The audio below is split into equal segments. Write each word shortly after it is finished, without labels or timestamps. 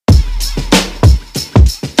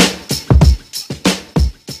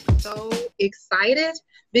excited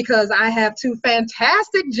because I have two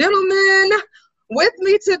fantastic gentlemen with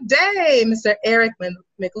me today, Mr. Eric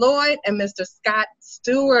McLeod and Mr. Scott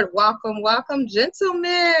Stewart. Welcome, welcome,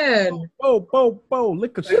 gentlemen.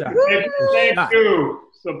 Liquor shot. Thank you.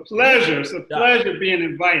 It's a pleasure. It's a pleasure being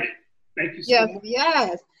invited. Thank you so much.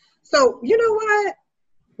 Yes. So, you know what?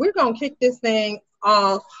 We're going to kick this thing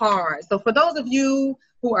off hard. So for those of you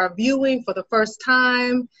who are viewing for the first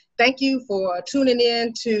time, thank you for tuning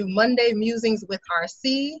in to Monday Musings with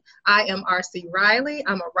RC. I am RC Riley.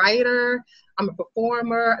 I'm a writer, I'm a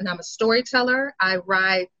performer, and I'm a storyteller. I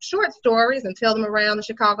write short stories and tell them around the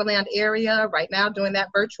Chicagoland area, right now doing that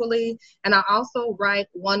virtually. And I also write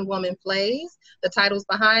one-woman plays. The titles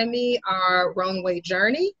behind me are Wrong Way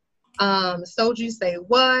Journey, Soju Say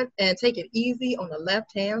What, and Take It Easy on the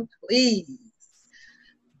Left Hand, Please.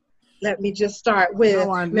 Let me just start with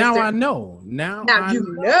Now I know. Now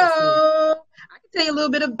you know. I can tell you a little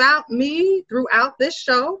bit about me throughout this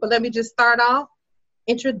show, but let me just start off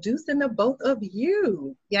introducing the both of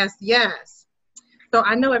you. Yes. So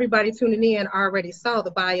I know everybody tuning in already saw the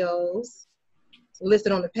bios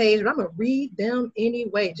listed on the page, but I'm going to read them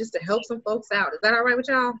anyway just to help some folks out. Is that all right with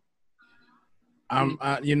y'all?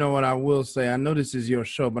 You know what I will say? I know this is your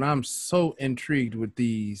show, but I'm so intrigued with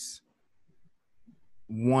these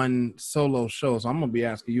one solo show, so I'm gonna be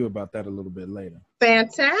asking you about that a little bit later.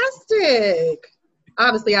 Fantastic.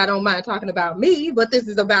 Obviously, I don't mind talking about me, but this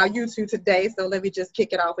is about you two today, so let me just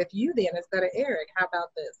kick it off with you then instead of Eric. How about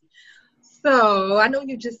this? So I know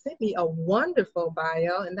you just sent me a wonderful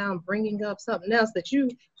bio, and now I'm bringing up something else that you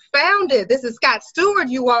founded. This is Scott Stewart,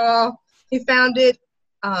 you all. He founded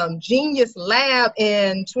Genius Lab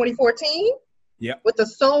in 2014. Yep. With the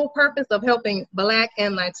sole purpose of helping Black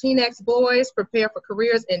and Latinx boys prepare for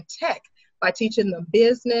careers in tech by teaching them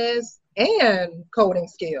business and coding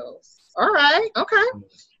skills. All right, okay.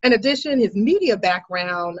 In addition, his media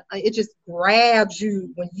background, it just grabs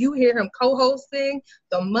you when you hear him co-hosting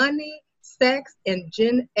the Money, Sex, and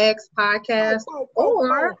Gen X podcast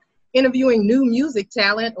or interviewing new music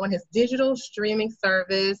talent on his digital streaming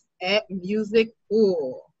service at Music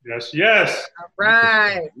Pool. Yes. All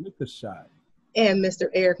right. Look the shot. And Mr.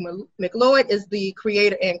 Eric McLeod is the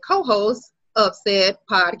creator and co-host of said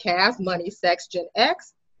podcast, Money, Sex, Gen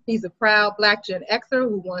X. He's a proud Black Gen Xer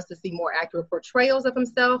who wants to see more accurate portrayals of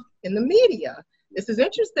himself in the media. This is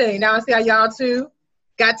interesting. Now I see how y'all two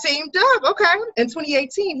got teamed up. Okay. In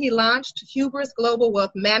 2018, he launched Hubris Global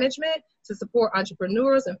Wealth Management to support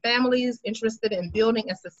entrepreneurs and families interested in building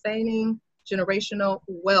and sustaining generational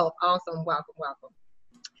wealth. Awesome. Welcome.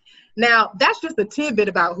 Now, that's just a tidbit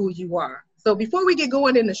about who you are. So before we get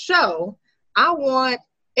going in the show, I want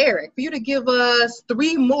Eric for you to give us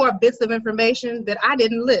 3 more bits of information that I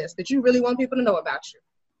didn't list that you really want people to know about you.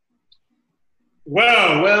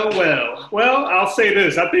 Well, I'll say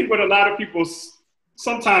this. I think what a lot of people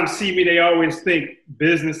sometimes see me, they always think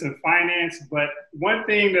business and finance. But one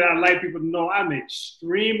thing that I like people to know, I'm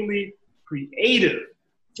extremely creative.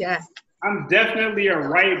 Yes. I'm definitely a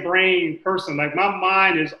right brain person. Like my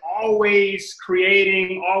mind is always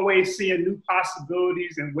creating, always seeing new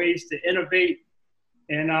possibilities and ways to innovate.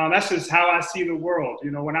 And that's just how I see the world.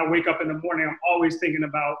 You know, when I wake up in the morning, I'm always thinking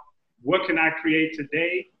about what can I create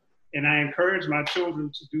today? And I encourage my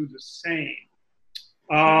children to do the same.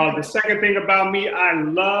 The second thing about me, I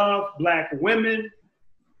love Black women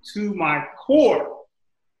to my core.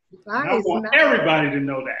 Nice, I want everybody to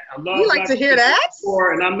know that. I love. You like to hear that?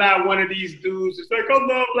 And I'm not one of these dudes. It's like, I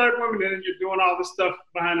love Black women, and then you're doing all this stuff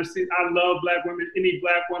behind the scenes. I love Black women. Any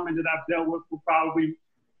Black woman that I've dealt with will probably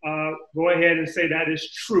go ahead and say that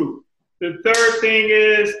is true. The third thing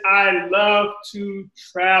is I love to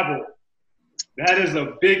travel. That is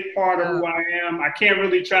a big part of who I am. I can't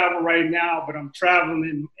really travel right now, but I'm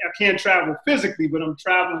traveling. I can't travel physically, but I'm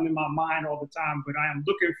traveling in my mind all the time. But I am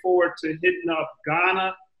looking forward to hitting up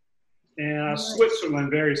Ghana and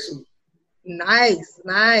Switzerland very soon. Nice.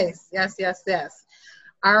 Yes.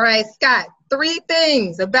 All right, Scott, 3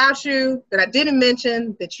 things about you that I didn't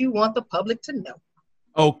mention that you want the public to know.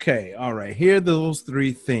 Okay, all right. Here are those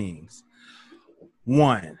 3 things.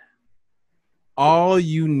 1, all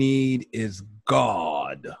you need is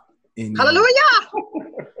God. Hallelujah.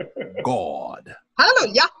 God.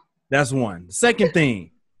 Hallelujah. That's 1. Second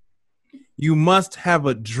thing, you must have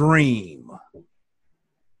a dream.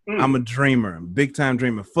 I'm a dreamer, big time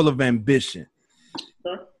dreamer, full of ambition.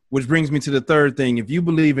 Which brings me to the third thing. If you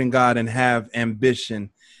believe in God and have ambition,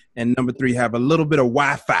 and number 3, have a little bit of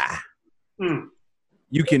Wi-Fi,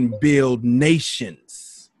 you can build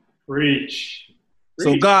nations. Preach.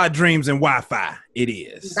 So God dreams and Wi-Fi, it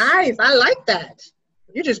is. Nice. I like that.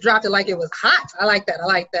 You just dropped it like it was hot. I like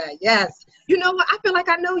that. Yes. You know what? I feel like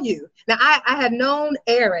I know you. Now, I had known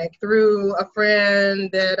Eric through a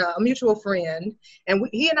friend, a mutual friend, and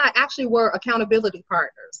he and I actually were accountability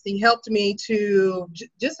partners. He helped me to,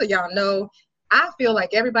 just so y'all know, I feel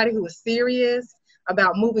like everybody who is serious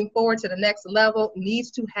about moving forward to the next level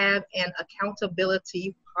needs to have an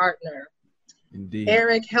accountability partner. Indeed.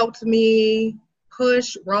 Eric helped me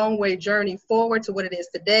push Wrong Way Journey forward to what it is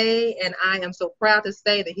today, and I am so proud to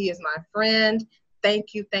say that he is my friend.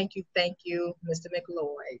 Thank you, thank you, thank you, Mr.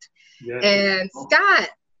 McLeod. Yes. And Scott,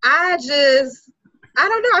 I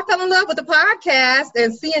don't know, I fell in love with the podcast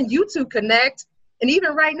and seeing you two connect. And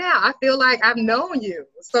even right now, I feel like I've known you.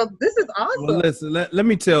 So this is awesome. Well, listen, let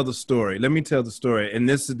me tell the story. And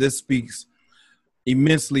this speaks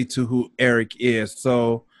immensely to who Eric is.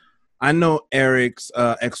 So I know Eric's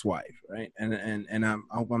ex-wife, right? And I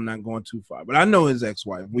hope I'm not going too far, but I know his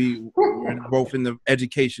ex-wife. We're both in the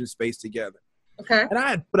education space together. Okay. And I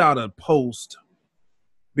had put out a post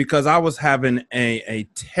because I was having a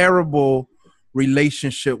terrible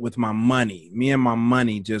relationship with my money. Me and my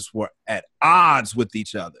money just were at odds with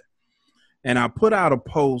each other. And I put out a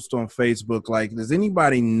post on Facebook like, does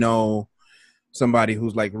anybody know somebody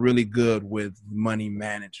who's like really good with money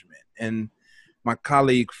management? And my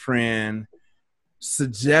colleague friend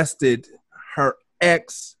suggested her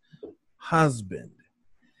ex-husband.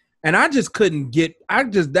 And I just couldn't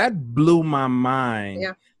that blew my mind.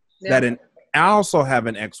 Yeah. I also have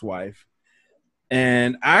an ex-wife.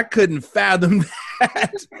 And I couldn't fathom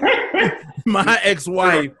that my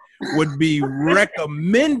ex-wife would be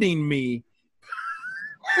recommending me.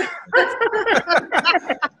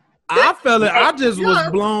 I just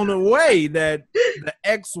was blown away that the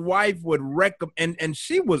ex-wife would recommend, and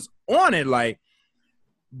she was on it like,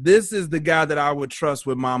 this is the guy that I would trust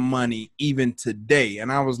with my money even today. And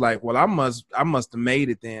I was like, well, I must have made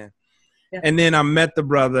it then. Yeah. And then I met the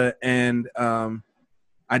brother, and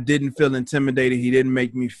I didn't feel intimidated. He didn't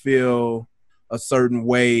make me feel a certain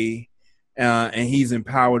way. And he's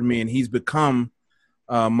empowered me, and he's become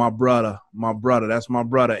my brother. That's my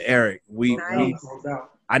brother, Eric.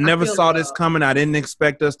 I never saw this coming. I didn't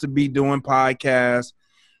expect us to be doing podcasts.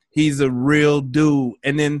 He's a real dude.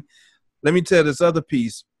 And then let me tell this other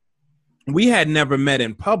piece. We had never met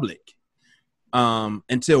in public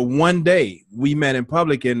until one day we met in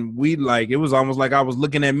public, and it was almost like I was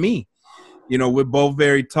looking at me. You know, we're both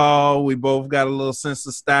very tall. We both got a little sense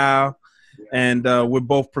of style, and we're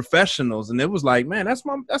both professionals. And it was like, man, that's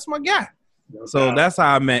my guy. So that's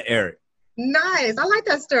how I met Eric. Nice. I like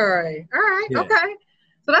that story. All right. Yeah. Okay.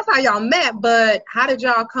 So that's how y'all met. But how did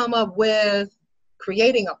y'all come up with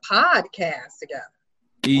creating a podcast together?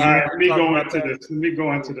 All right, let me go into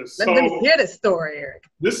this. Let me hear this story, Eric.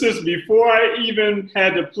 This is before I even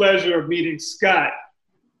had the pleasure of meeting Scott.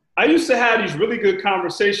 I used to have these really good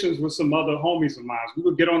conversations with some other homies of mine. We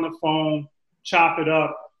would get on the phone, chop it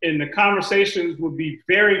up, and the conversations would be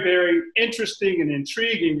very, very interesting and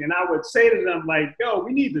intriguing. And I would say to them, like, yo,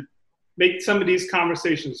 we need to make some of these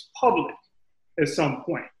conversations public at some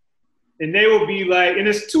point. And they would be like, and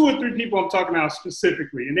it's 2 or 3 people I'm talking about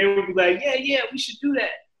specifically, and they would be like, yeah, we should do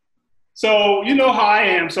that. So you know how I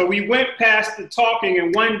am. So we went past the talking,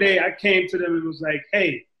 and one day I came to them and was like,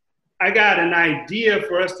 hey, I got an idea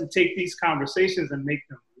for us to take these conversations and make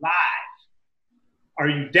them live. Are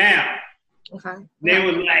you down? Okay. They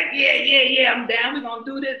were like, yeah, I'm down. We're going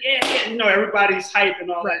to do this. Yeah. You know, everybody's hype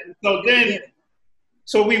and all that. And so then,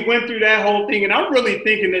 so we went through that whole thing, and I'm really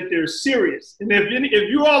thinking that they're serious. And if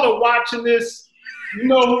you all are watching this, you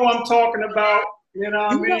know who I'm talking about. You know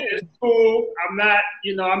what I mean? It's cool. I'm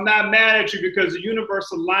not mad at you because the universe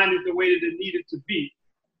aligned it the way that it needed to be.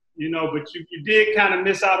 You know, but you did kind of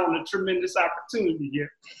miss out on a tremendous opportunity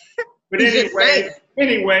here. But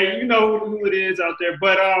anyway, you know who it is out there.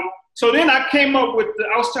 But so then I came up with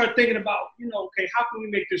I started thinking about, okay, how can we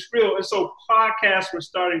make this real? And so podcasts were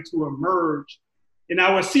starting to emerge. And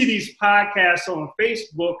I would see these podcasts on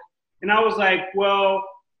Facebook, and I was like, well,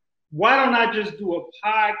 why don't I just do a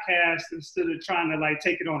podcast instead of trying to like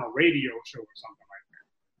take it on a radio show or something like that?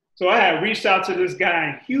 So I had reached out to this guy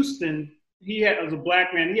in Houston. As a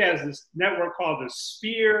black man, he has this network called the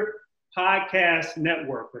Sphere Podcast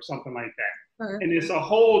Network or something like that. Uh-huh. And it's a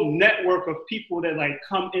whole network of people that like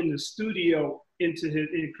come in the studio and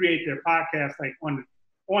create their podcast like on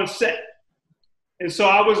set. And so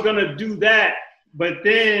I was gonna do that, but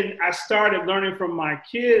then I started learning from my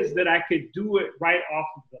kids that I could do it right off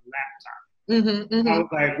of the laptop. Mm-hmm, mm-hmm. I was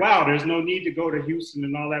like, wow, there's no need to go to Houston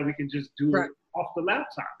and all that. We can just do it off the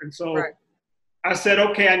laptop. And so I said,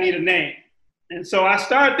 okay, I need a name. And so I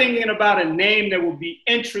started thinking about a name that would be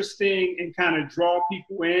interesting and kind of draw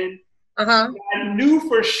people in. I knew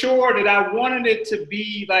for sure that I wanted it to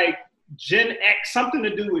be like Gen X, something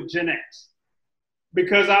to do with Gen X.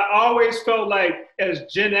 Because I always felt like as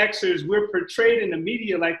Gen Xers, we're portrayed in the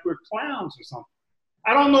media like we're clowns or something.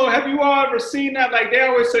 I don't know, have you all ever seen that? Like they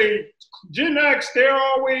always say, Gen X, they're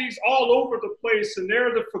always all over the place and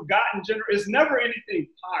they're the forgotten generation. It's never anything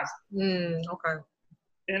positive. Okay.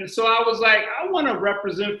 And so I was like, I want to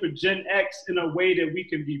represent for Gen X in a way that we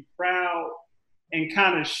can be proud and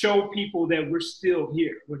kind of show people that we're still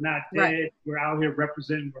here. We're not dead. Right. We're out here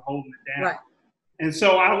representing, we're holding it down. Right. And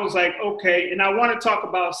so I was like, okay, and I want to talk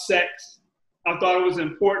about sex. I thought it was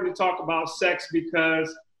important to talk about sex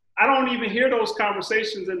because I don't even hear those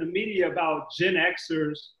conversations in the media about Gen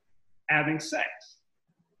Xers having sex.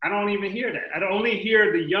 I don't even hear that. I only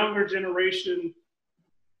hear the younger generation,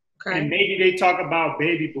 and maybe they talk about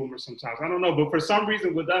baby boomers sometimes. I don't know, but for some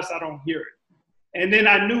reason with us, I don't hear it. And then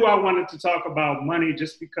I knew I wanted to talk about money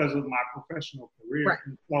just because of my professional career. Right.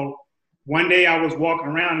 And so one day I was walking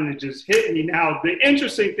around and it just hit me. Now, the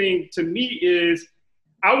interesting thing to me is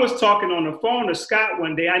I was talking on the phone to Scott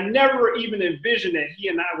one day. I never even envisioned that he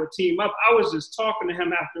and I would team up. I was just talking to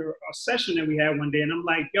him after a session that we had one day. And I'm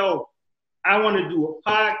like, yo, I want to do a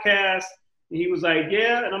podcast. And he was like,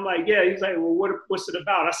 yeah. And I'm like, yeah. He's like, well, what's it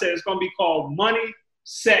about? I said, it's going to be called Money,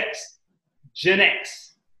 Sex, Gen X.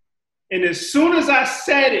 And as soon as I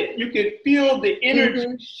said it, you could feel the energy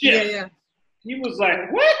shift. Yeah. He was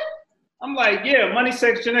like, what? I'm like, yeah, Money,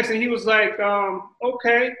 Sex, Gen X. And he was like,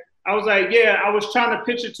 okay. I was like, yeah, I was trying to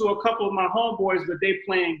pitch it to a couple of my homeboys, but they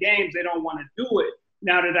playing games. They don't want to do it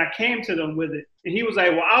now that I came to them with it. And he was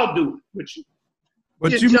like, well, I'll do it with you.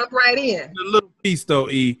 But you jump right in. A little piece though,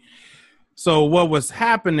 E. So what was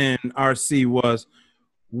happening, RC, was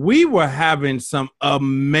we were having some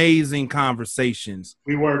amazing conversations.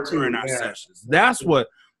 We were too in our sessions. That's what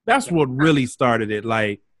really started it.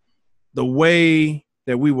 Like the way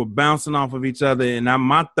that we were bouncing off of each other, and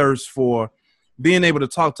my thirst for being able to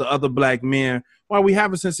talk to other Black men. While we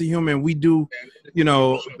have a sense of humor, we do,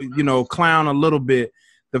 clown a little bit.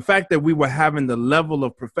 The fact that we were having the level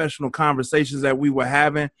of professional conversations that we were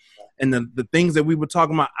having, and the things that we were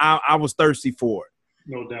talking about, I was thirsty for it.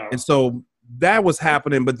 No doubt. And so that was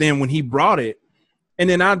happening. But then when he brought it, and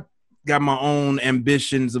then I got my own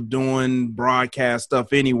ambitions of doing broadcast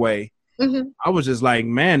stuff anyway. Mm-hmm. I was just like,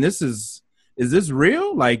 man, is this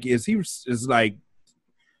real? Like,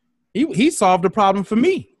 he solved the problem for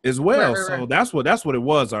me as well. Right. So that's what it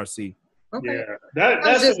was, RC. Okay. Yeah,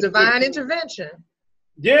 that's just divine intervention.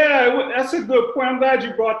 Yeah, that's a good point. I'm glad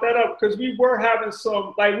you brought that up because we were having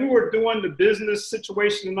we were doing the business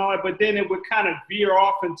situation and all that, but then it would kind of veer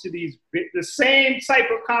off into the same type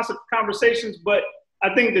of conversations. But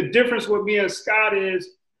I think the difference with me and Scott is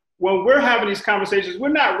when we're having these conversations, we're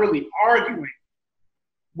not really arguing.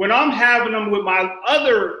 When I'm having them with my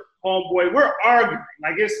other homeboy, we're arguing.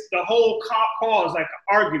 Like it's the whole call is like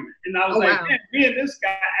an argument. And I was man, me and this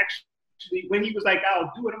guy actually, when he was like,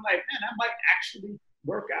 I'll do it, I'm like, man, that might actually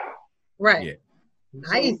work out. Right. Yeah.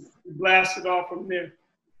 Nice. So we blasted off from there.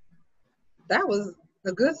 That was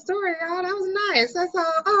a good story, y'all. That was nice. That's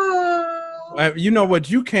all. Oh. You know what?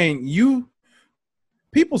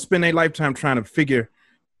 People spend their lifetime trying to figure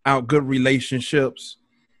out good relationships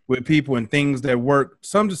with people and things that work.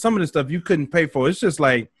 Some of the stuff you couldn't pay for. It's just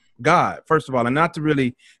like God, first of all, and not to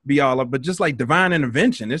really be all up, but just like divine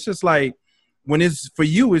intervention. It's just like when it's for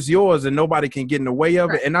you, it's yours and nobody can get in the way of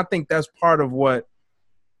it. And I think that's part of what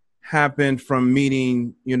happened from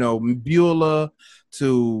meeting, Beulah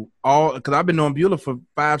to all, because I've been knowing Beulah for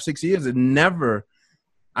 5-6 years and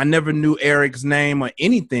I never knew Eric's name or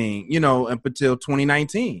anything, up until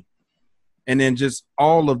 2019. And then just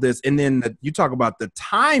all of this. And then you talk about the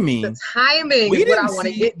timing. The timing we is what I want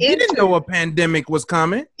to get into. We didn't know a pandemic was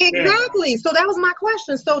coming. Exactly. So that was my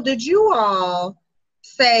question. So did you all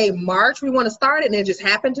say March we want to start it and it just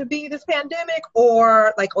happened to be this pandemic?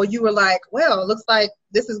 Or you were like, well, it looks like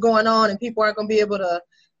this is going on and people aren't going to be able to,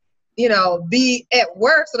 be at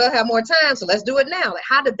work so they'll have more time. So let's do it now. Like,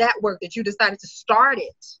 how did that work that you decided to start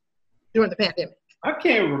it during the pandemic? I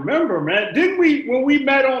can't remember, man. Didn't we, when we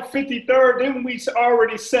met on 53rd, didn't we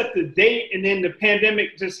already set the date and then the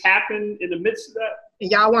pandemic just happened in the midst of that?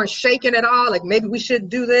 And y'all weren't shaking at all? Like maybe we should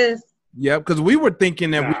do this? Yeah, because we were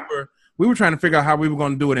thinking that we were trying to figure out how we were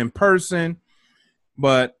going to do it in person.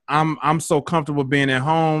 But I'm so comfortable being at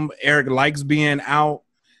home. Eric likes being out.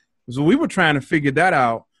 So we were trying to figure that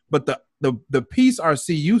out. But the piece,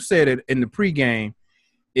 RC, you said it in the pregame,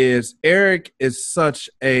 is Eric is such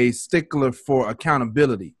a stickler for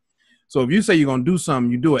accountability. So if you say you're going to do something,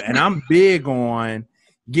 you do it. And I'm big on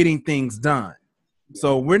getting things done.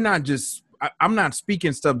 So we're not just I'm not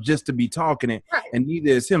speaking stuff just to be talking it, Right. and neither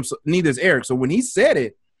is him. So neither is Eric. So when he said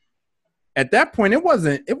it, at that point, it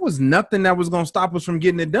was nothing that was going to stop us from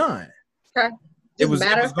getting it done. Okay. It was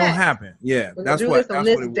going to happen. Yeah, We're that's do what. this on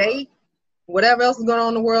That's this what it date. Whatever else is going on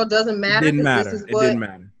in the world doesn't matter. It didn't matter. This is It didn't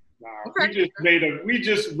matter. Okay. We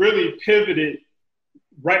just really pivoted,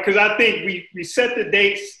 right? Because I think we set the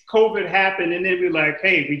dates, COVID happened, and then we're like,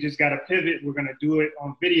 hey, we just got to pivot. We're going to do it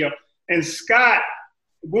on video. And Scott,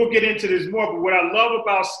 we'll get into this more, but what I love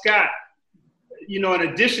about Scott, you know, in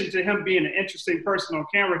addition to him being an interesting person on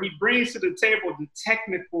camera, he brings to the table the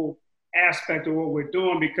technical aspect of what we're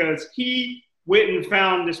doing, because he went and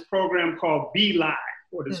found this program called Be Live,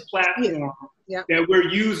 or this platform that we're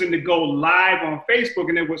using to go live on Facebook.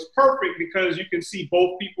 And it was perfect because you can see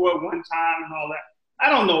both people at one time and all that. I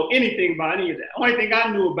don't know anything about any of that. The only thing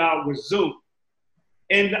I knew about was Zoom.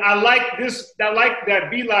 And I like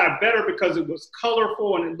that Be Live better because it was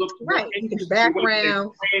colorful and it looked right. You can do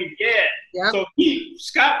background. Yeah. So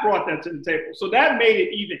Scott brought that to the table. So that made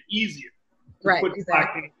it even easier. Right.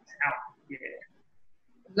 Exactly. Out. Yeah.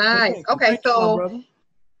 Nice. Okay.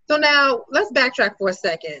 So now let's backtrack for a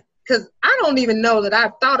second, because I don't even know that I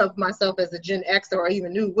thought of myself as a Gen Xer or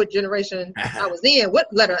even knew what generation I was in, what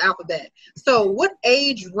letter alphabet. So what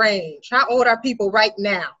age range? How old are people right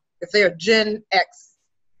now if they're Gen X?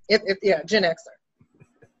 Gen Xer.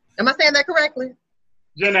 Am I saying that correctly?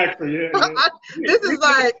 Gen Xer, yeah. This is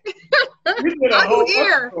like all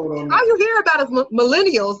you hear about is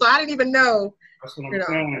millennials. So I didn't even know. That's what I'm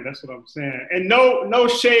saying. That's what I'm saying. And no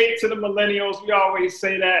shade to the millennials. We always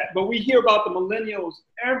say that, but we hear about the millennials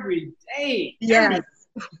every day. Yes.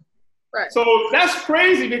 Right. So that's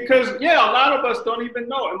crazy because a lot of us don't even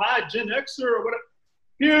know. Am I a Gen Xer or whatever?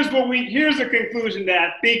 Here's a conclusion that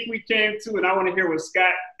I think we came to, and I want to hear what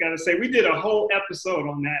Scott got to say. We did a whole episode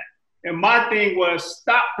on that. And my thing was,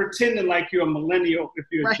 stop pretending like you're a millennial if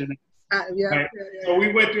you're a Gen X. Right? So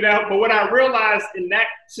we went through that. But what I realized in that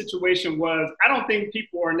situation was, I don't think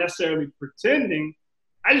people are necessarily pretending.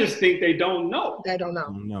 I just think they don't know. They don't know.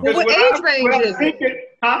 No. Well, what age range is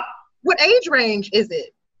it? What age range is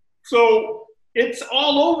it? So it's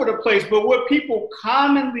all over the place. But what people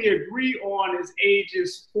commonly agree on is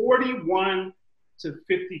ages 41 to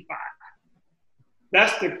 55.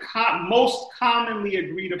 That's the most commonly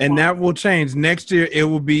agreed upon. And that will change. Next year, it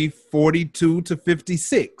will be 42 to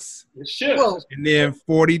 56. It should. And then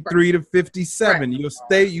 43 to 57. Right. You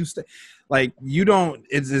stay. Like, you don't,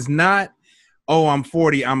 it's not, oh, I'm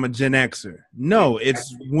 40, I'm a Gen Xer. No,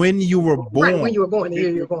 it's when you were born. Right, when you were born, the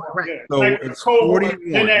year you were born. Right. So like it's 41.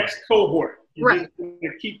 Gen X cohort. Right.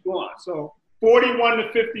 Keep going. So 41 to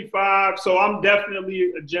 55. So I'm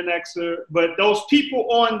definitely a Gen Xer. But those people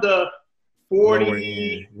on the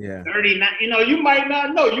 40, 39, you might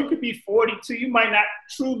not know. You could be 42. You might not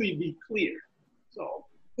truly be clear. So.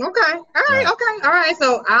 Okay. All right. Okay. All right.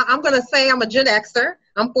 So I'm going to say I'm a Gen Xer.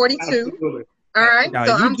 I'm 42. Absolutely. All right. Now,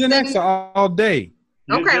 so I'm Gen Xer all day.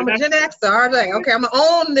 Okay. I'm a Gen Xer all day. Okay. I'm going to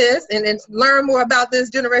own this and learn more about this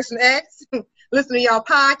Generation X. Listen to y'all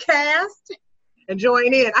podcast and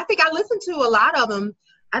join in. I think I listened to a lot of them.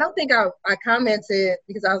 I don't think I commented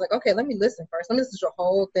because I was like, okay, let me listen first. Let me listen to the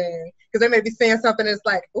whole thing. Because they may be saying something that's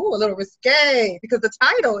like, ooh, a little risque. Because the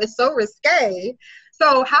title is so risque.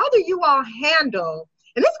 So how do you all handle,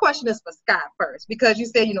 and this question is for Scott first, because you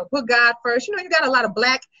said, put God first. You got a lot of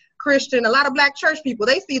Black Christian, a lot of Black church people.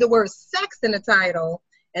 They see the word sex in the title.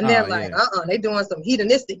 And they're like, they're doing some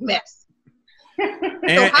hedonistic mess.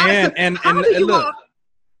 And look,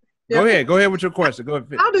 go ahead with your question. Go ahead.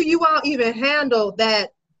 How do you all even handle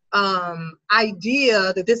that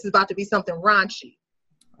idea that this is about to be something raunchy?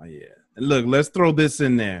 Oh, yeah. Look, let's throw this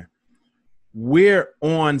in there. We're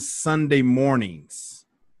on Sunday mornings.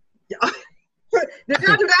 Did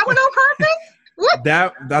y'all do that one on purpose?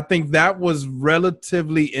 I think that was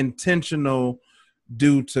relatively intentional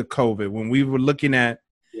due to COVID. When we were looking at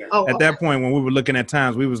that point, when we were looking at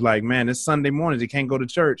times, we was like, man, it's Sunday mornings. You can't go to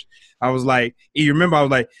church. I was like, you remember, I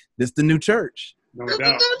was like, this the new church. No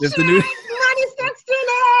doubt. This the new.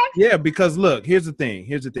 Yeah, because look, here's the thing.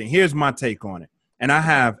 Here's my take on it. And I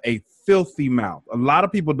have a filthy mouth. A lot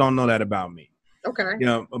of people don't know that about me. Okay.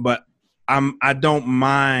 But I don't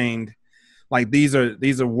mind. Like these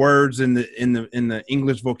are words in the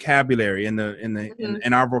English vocabulary, in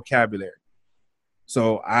our vocabulary.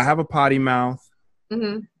 So I have a potty mouth.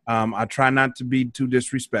 Mm-hmm. I try not to be too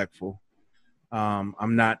disrespectful.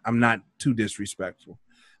 I'm not too disrespectful.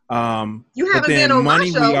 You haven't been on my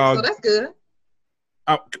show, so that's good.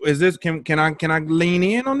 Is this can I lean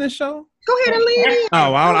in on this show? Go ahead and lean in.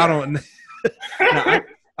 Oh, I don't.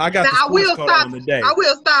 I got now, the sports card on today. I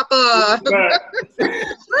will stop.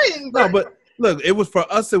 Stream, no, but look, it was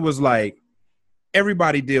for us. It was like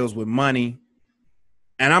everybody deals with money,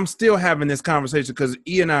 and I'm still having this conversation because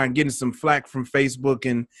E and I are getting some flack from Facebook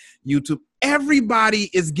and YouTube. Everybody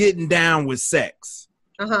is getting down with sex.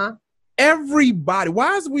 Everybody.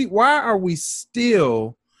 Why are we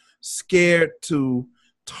still scared to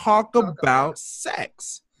talk about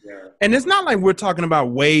sex? Yeah. And it's not like we're talking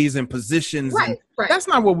about ways and positions. Right. That's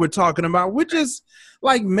not what we're talking about. We're just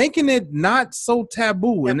like making it not so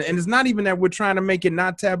taboo. And it's not even that we're trying to make it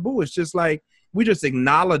not taboo. It's just like we're just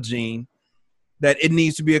acknowledging that it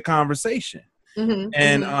needs to be a conversation.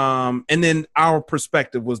 And then our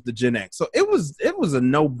perspective was the Gen X. So it was a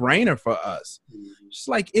no-brainer for us. Just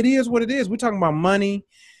like it is what it is. We're talking about money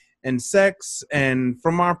and sex and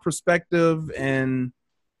from our perspective, and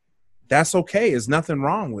that's okay. There's nothing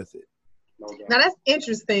wrong with it. Now that's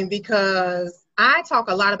interesting because I talk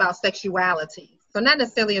a lot about sexuality. So not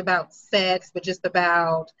necessarily about sex, but just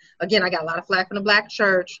about, again, I got a lot of flack from the Black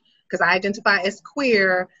church because I identify as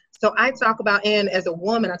queer. So I talk about, and as a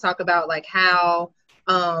woman, I talk about like how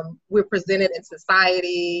we're presented in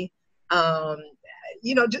society,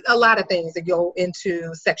 just a lot of things that go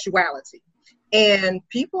into sexuality. And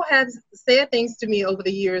people have said things to me over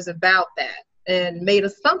the years about that and made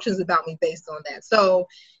assumptions about me based on that. So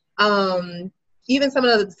even some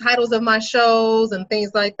of the titles of my shows and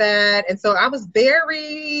things like that. And so I was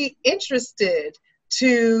very interested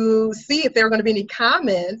to see if there were going to be any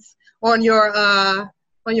comments on your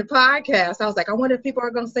podcast. I was like, I wonder if people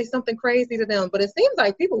are going to say something crazy to them. But it seems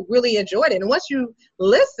like people really enjoyed it. And once you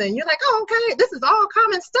listen, you're like, oh, okay, this is all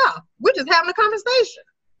common stuff. We're just having a conversation.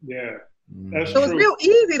 Yeah. So it's real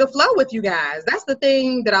easy to flow with you guys. That's the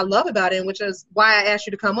thing that I love about it, which is why I asked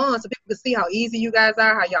you to come on so people can see how easy you guys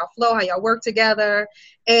are, how y'all flow, how y'all work together,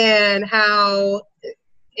 and how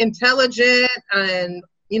intelligent and,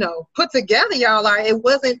 put together y'all are. It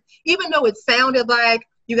wasn't, even though it sounded like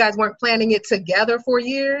you guys weren't planning it together for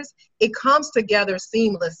years, it comes together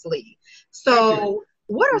seamlessly. So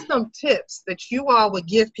what are some tips that you all would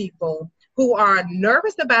give people who are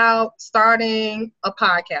nervous about starting a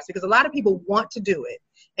podcast? Because a lot of people want to do it,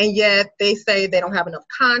 and yet they say they don't have enough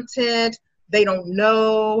content, they don't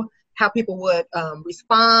know how people would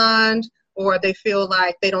respond, or they feel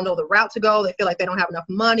like they don't know the route to go, they feel like they don't have enough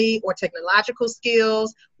money or technological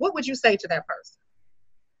skills. What would you say to that person?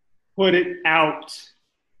 Put it out.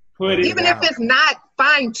 Even if it's not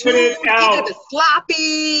fine-tuned, even if it's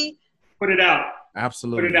sloppy. Put it out.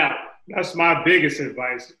 Absolutely. Put it out. That's my biggest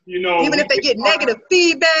advice. Even if they get negative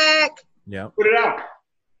feedback. Yeah. Put it out.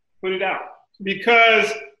 Put it out.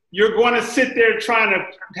 Because you're going to sit there trying to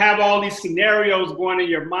have all these scenarios going in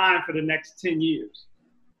your mind for the next 10 years.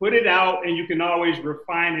 Put it out, and you can always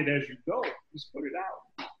refine it as you go. Just put it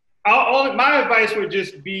out. My advice would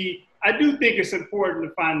just be, I do think it's important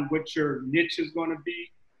to find what your niche is going to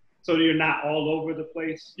be, so you're not all over the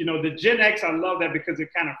place. The Gen X, I love that because it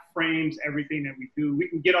kind of frames everything that we do. We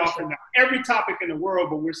can get off into every topic in the world,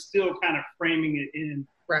 but we're still kind of framing it in.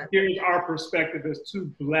 Right. Here's our perspective as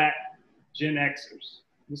two Black Gen Xers.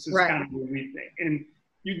 This is kind of what we think. And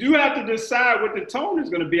you do have to decide what the tone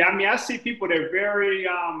is going to be. I mean, I see people that are very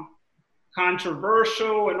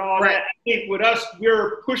controversial and all that. I think with us,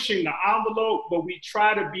 we're pushing the envelope, but we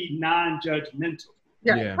try to be non-judgmental.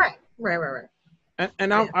 Yeah. Right.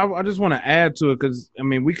 And I just want to add to it because,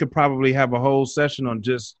 we could probably have a whole session on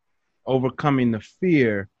just overcoming the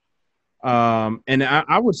fear. And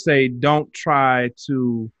I would say don't try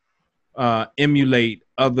to emulate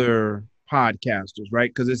other podcasters,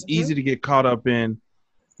 right? Because it's easy to get caught up in,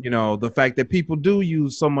 the fact that people do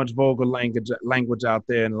use so much vulgar language out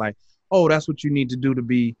there and like, oh, that's what you need to do to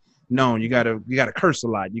be known. You gotta curse a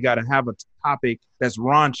lot. You gotta have a topic that's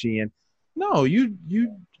raunchy. And no, you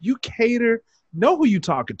cater. Know who you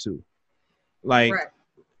talking to. Like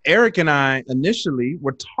Eric and I initially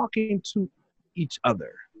were talking to each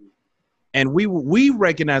other, and we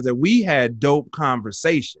recognized that we had dope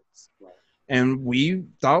conversations, and we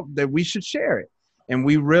thought that we should share it. And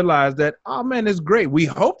we realized that, oh man, it's great. We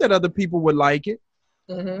hope that other people would like it.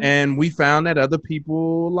 And we found that other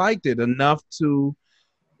people liked it enough to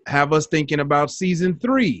have us thinking about season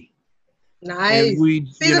 3. Nice.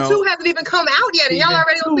 Season 2 hasn't even come out yet, and y'all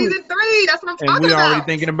already on season 3. That's what I'm talking about. And we're already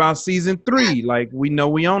thinking about season 3. Like, we know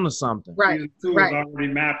we own to something. Right. Season 2 is already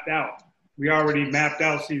mapped out. We already mapped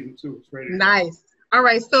out season 2. It's ready. Nice. All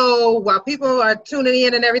right. So while people are tuning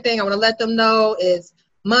in and everything, I want to let them know it's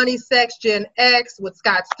Money Sex Gen X with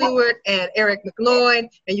Scott Stewart and Eric McLeod,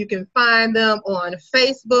 and you can find them on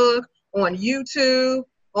Facebook, on YouTube,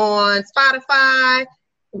 on Spotify.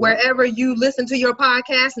 wherever you listen to your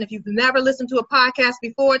podcast. And if you've never listened to a podcast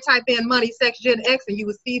before, type in Money, Sex, Gen X, and you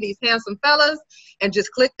will see these handsome fellas, and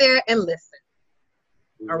just click there and listen.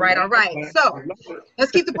 All right. So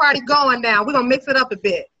let's keep the party going now. We're going to mix it up a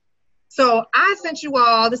bit. So I sent you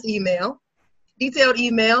all this email, detailed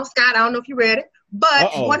email. Scott, I don't know if you read it,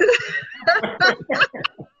 but one of the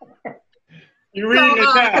You're reading it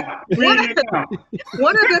now.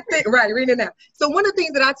 One of the things, right, reading it now. So one of the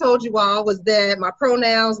things that I told you all was that my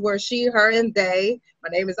pronouns were she, her, and they. My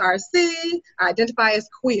name is RC. I identify as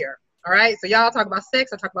queer. All right. So y'all talk about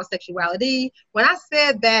sex. I talk about sexuality. When I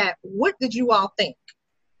said that, what did you all think?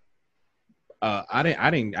 I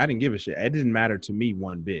didn't give a shit. It didn't matter to me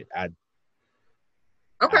one bit.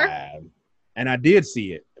 And I did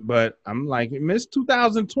see it, but I'm like, it's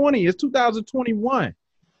 2020. It's 2021.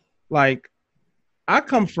 Like, I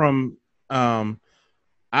come from,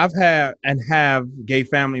 I've had and have gay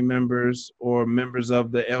family members or members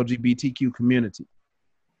of the LGBTQ community.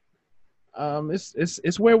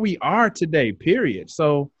 It's where we are today, period.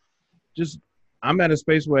 So just, I'm at a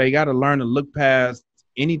space where you got to learn to look past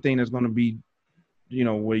anything that's going to be,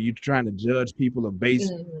 where you're trying to judge people or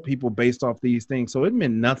people based off these things. So it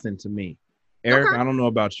meant nothing to me. Eric, okay. I don't know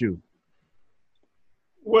about you.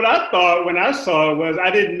 What I thought when I saw it was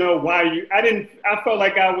I didn't know why I felt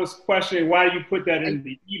like I was questioning why you put that in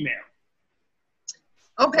the email.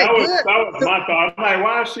 Okay, that was my thought. I'm like,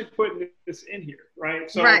 why is she putting this in here, right?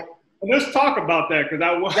 So let's talk about that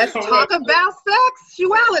because let's talk about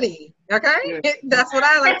sexuality, okay? Yeah. That's what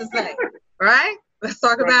I like to say, right? Let's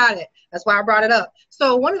talk about it. That's why I brought it up.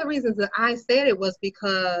 So one of the reasons that I said it was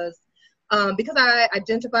because I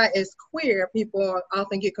identify as queer, people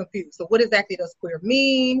often get confused. So what exactly does queer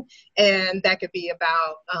mean? And that could be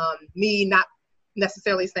about me not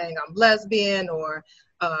necessarily saying I'm lesbian or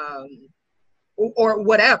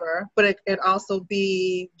whatever, but it could also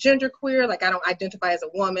be genderqueer, like I don't identify as a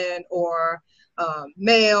woman or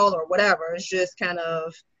male or whatever. It's just kind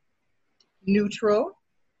of neutral.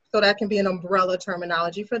 So that can be an umbrella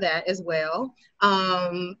terminology for that as well.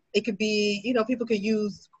 It could be, people could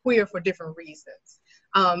use queer for different reasons.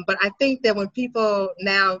 But I think that when people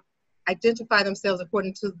now identify themselves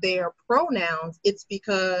according to their pronouns, it's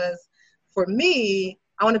because for me,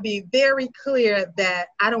 I want to be very clear that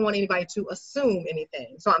I don't want anybody to assume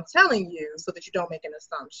anything. So I'm telling you so that you don't make an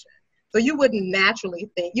assumption. So you would naturally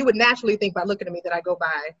think by looking at me that I go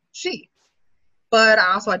by she, but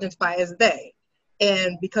I also identify as they.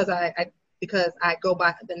 And because I go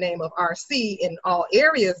by the name of RC in all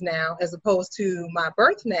areas now, as opposed to my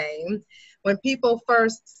birth name, when people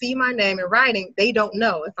first see my name in writing, they don't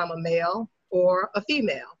know if I'm a male or a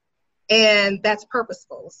female. And that's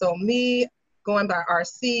purposeful. So me going by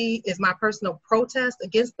RC is my personal protest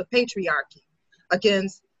against the patriarchy,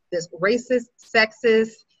 against this racist,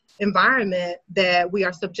 sexist environment that we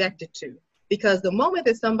are subjected to. Because the moment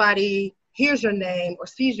that somebody hears your name or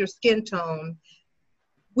sees your skin tone,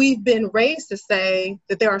 we've been raised to say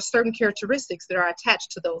that there are certain characteristics that are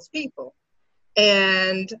attached to those people.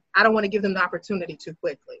 And I don't want to give them the opportunity too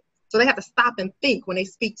quickly. So they have to stop and think when they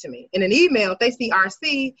speak to me. In an email, if they see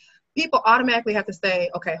RC, people automatically have to say,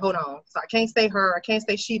 okay, hold on. So I can't say her, I can't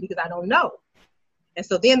say she because I don't know. And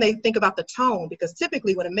so then they think about the tone, because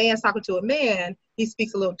typically when a man's talking to a man, he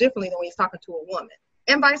speaks a little differently than when he's talking to a woman,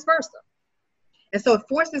 and vice versa. And so it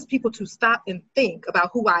forces people to stop and think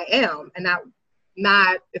about who I am and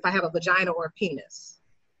not if I have a vagina or a penis.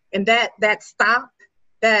 And that stop,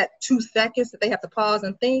 that 2 seconds that they have to pause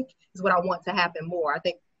and think is what I want to happen more. I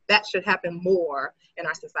think that should happen more in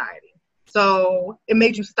our society. So it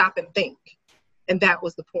made you stop and think. And that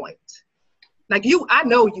was the point. Like I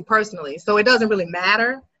know you personally, so it doesn't really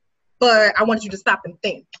matter, but I wanted you to stop and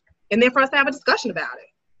think. And then for us to have a discussion about it.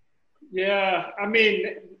 Yeah, I mean,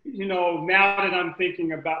 now that I'm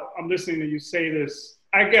listening to you say this,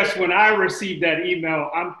 I guess when I received that email,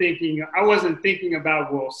 I wasn't thinking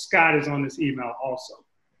about, well, Scott is on this email also.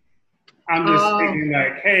 I'm just thinking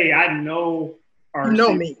like, hey, I know RC. You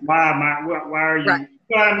know me. Why are you? Right.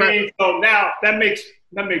 You know what I mean? Right. So now that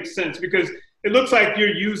makes sense, because it looks like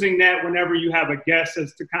you're using that whenever you have a guest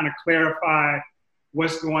as to kind of clarify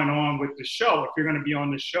what's going on with the show, if you're going to be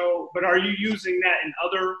on the show. But are you using that in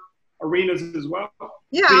other arenas as well?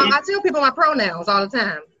 Yeah, I tell people my pronouns all the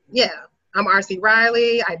time. Yeah, I'm RC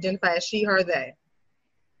Riley. I identify as she, her, they.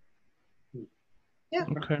 Yeah.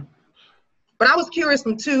 Okay. But I was curious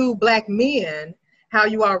from 2 Black men how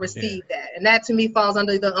you all receive that. And that to me falls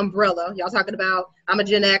under the umbrella. Y'all talking about I'm a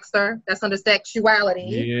Gen Xer. That's under sexuality.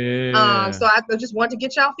 Yeah. So I just want to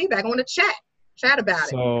get y'all feedback. I want to chat about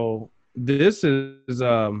it. So this is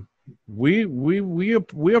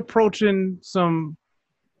we're approaching some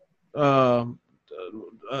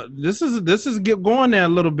this is going there a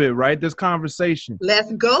little bit, right? This conversation.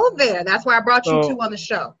 Let's go there. That's why I brought you So, two on the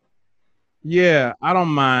show. Yeah, I don't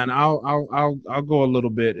mind. I'll go a little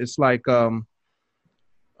bit. It's like I'm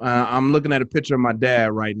looking at a picture of my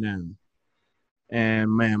dad right now,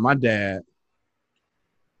 and man, my dad,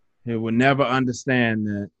 he would never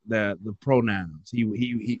understand that the pronouns.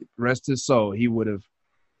 He rest his soul. He would have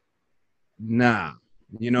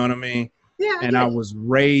you know what I mean? Yeah. And I was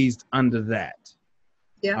raised under that.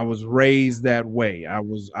 Yeah. I was raised that way. I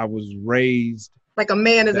was raised like a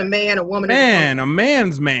man is a man, a woman is a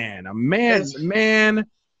man's man, a man,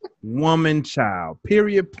 woman, child.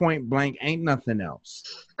 Period. Point blank. Ain't nothing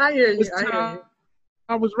else. I hear you.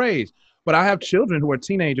 I was raised, but I have children who are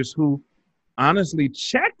teenagers who honestly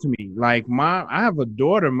checked me. Like I have a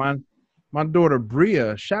daughter. My daughter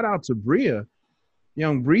Bria. Shout out to Bria,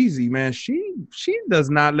 young Breezy, man. She does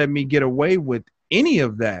not let me get away with any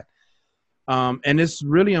of that. And it's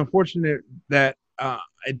really unfortunate that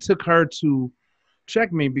it took her to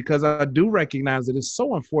check me, because I do recognize that it's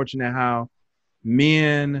so unfortunate how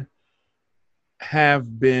men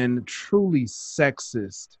have been truly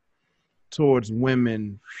sexist towards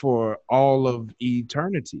women for all of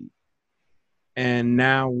eternity. And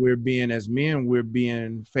now as men, we're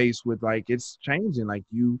being faced with like, it's changing. Like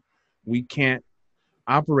we can't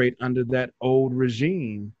operate under that old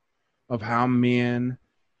regime of how men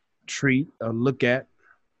treat or look at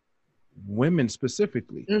women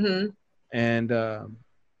specifically. Mm-hmm. And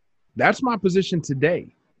that's my position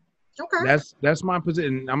today. Okay. That's my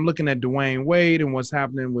position. I'm looking at Dwayne Wade and what's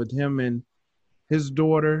happening with him and his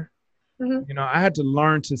daughter. Mm-hmm. You know, I had to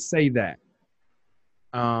learn to say that.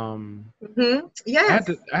 Mm-hmm. Yes.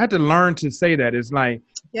 I had to learn to say that. It's like,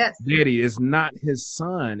 yes, Daddy, it's not his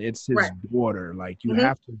son, it's his daughter. Like you mm-hmm.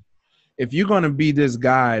 have to, if you're gonna be this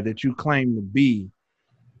guy that you claim to be,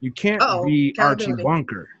 you can't be Archie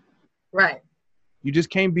Bunker. Right. You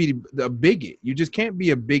just can't be a bigot. You just can't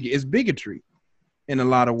be a bigot. It's bigotry in a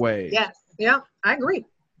lot of ways. Yes. Yeah, I agree.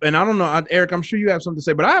 And I don't know, Eric, I'm sure you have something to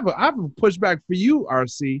say, but I have a pushback for you,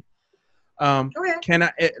 RC. Go ahead. Can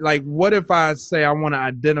I, like, what if I say I want to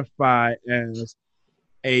identify as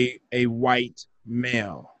a white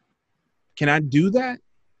male? Can I do that?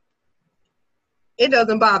 It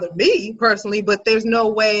doesn't bother me personally, but there's no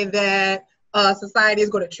way that society is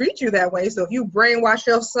going to treat you that way. So if you brainwash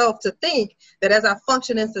yourself to think that as I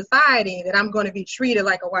function in society that I'm going to be treated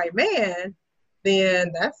like a white man,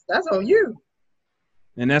 then that's on you.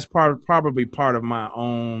 And that's probably part of my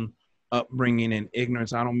own upbringing and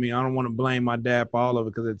ignorance. I don't want to blame my dad for all of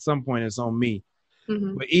it, because at some point it's on me.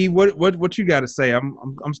 Mm-hmm. But E, what you got to say?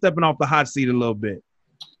 I'm stepping off the hot seat a little bit.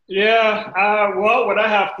 Yeah. Well, what I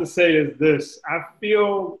have to say is this: I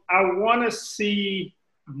feel I want to see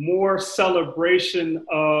more celebration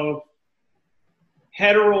of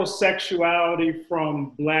heterosexuality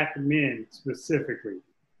from Black men specifically.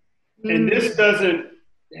 Mm-hmm. And this doesn't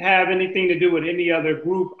have anything to do with any other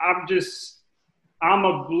group. I'm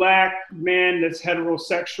a Black man that's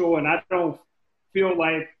heterosexual, and I don't feel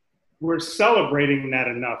like we're celebrating that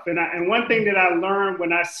enough. And one thing that I learned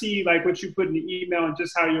when I see like what you put in the email and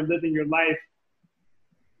just how you're living your life,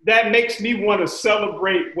 that makes me want to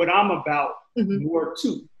celebrate what I'm about mm-hmm. more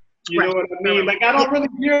too. You know what I mean? Like I don't really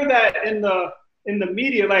hear that in the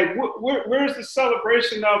media. Like where's the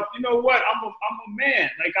celebration of, you know what, I'm a man.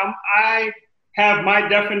 Like I have my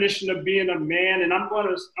definition of being a man, and I'm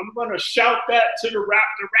gonna shout that to the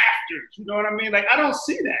rafters. You know what I mean? Like I don't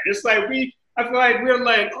see that. It's like I feel like we're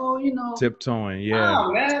like, oh, you know, tiptoeing, yeah.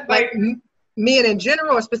 Oh, man. Like men in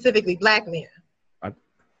general, or specifically Black men? I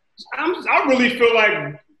really feel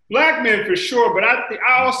like Black men for sure, but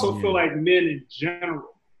I also feel like men in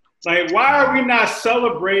general. Like, why are we not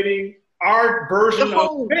celebrating our version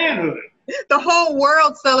of manhood? The whole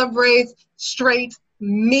world celebrates straight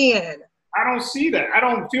men. I don't see that. I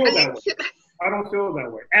don't feel that way. I don't feel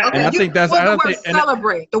that way. And I think that's the word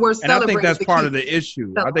celebrate. The word celebrate. And I think that's part of the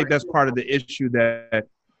issue. I think that's part of the issue that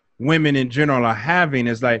women in general are having,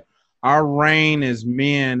 is like our reign as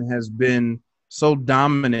men has been so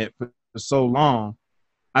dominant for so long.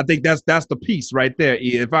 I think that's the piece right there. I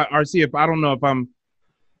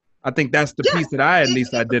think that's the piece that I at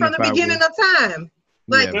least identify from the beginning with. Of time.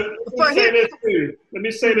 Like, yeah. Let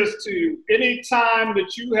me say this to you. Anytime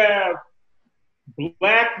that you have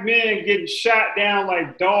Black men getting shot down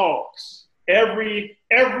like dogs every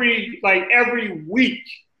week,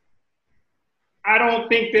 I don't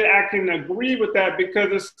think that I can agree with that,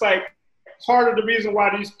 because it's like part of the reason why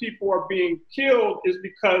these people are being killed is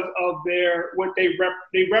because of what they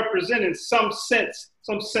represent in some sense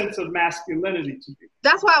some sense of masculinity to me.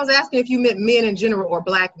 That's why I was asking if you meant men in general or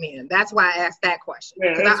black men. That's why I asked that question.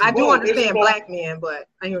 Because I do understand black men, but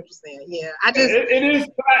I hear what you're saying. Yeah, it is.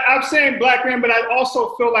 I'm saying black men, but I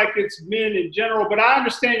also feel like it's men in general. But I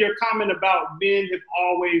understand your comment about men have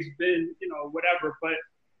always been, whatever.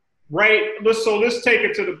 But so let's take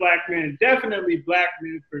it to the black men. Definitely black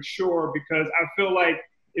men for sure, because I feel like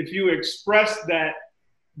if you express that,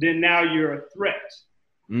 then now you're a threat.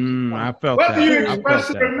 I felt whether that. you express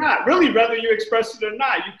it or not, really, whether you express it or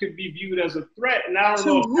not, you could be viewed as a threat. And I don't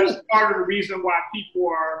know if that's part of the reason why people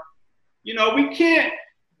are,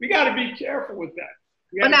 we got to be careful with that.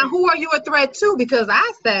 But now, who are you a threat to? Because I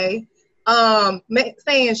say,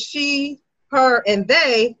 saying she, her, and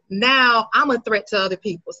they, now I'm a threat to other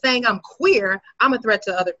people. Saying I'm queer, I'm a threat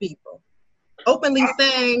to other people. Openly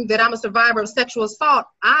saying that I'm a survivor of sexual assault,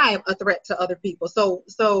 I'm a threat to other people.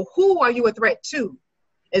 So who are you a threat to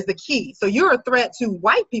is the key. So you're a threat to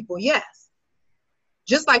white people, yes.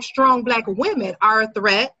 Just like strong black women are a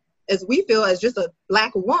threat, as we feel, as just a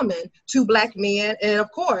black woman, to black men, and of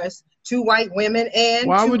course, to white women. And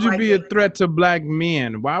why would you be a threat to black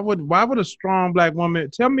men? Why would a strong black woman,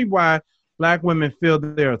 tell me why black women feel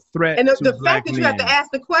they're a threat and to the black fact that men. you have to ask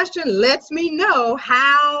the question lets me know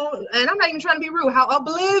how, and I'm not even trying to be rude, how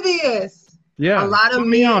oblivious a lot of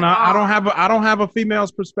men are. I don't have a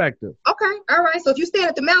female's perspective. Okay, all right. So if you stand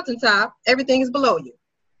at the mountaintop, everything is below you.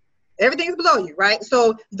 Everything is below you, right?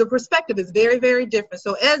 So the perspective is very, very different.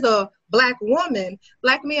 So as a black woman,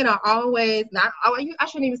 black men are always, I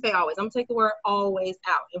shouldn't even say always. I'm gonna take the word always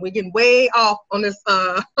out. And we're getting way off on this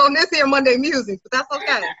here Monday Music, but that's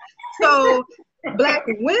okay. So black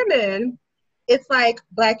women, it's like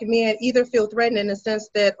black men either feel threatened in the sense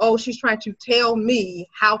that, oh, she's trying to tell me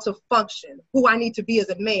how to function, who I need to be as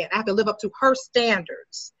a man. I have to live up to her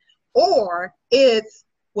standards. Or it's,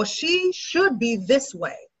 well, she should be this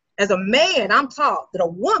way. As a man, I'm taught that a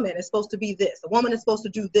woman is supposed to be this. A woman is supposed to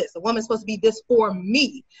do this. A woman is supposed to be this for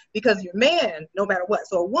me because you're a man no matter what.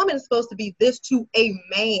 So a woman is supposed to be this to a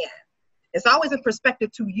man. It's always in perspective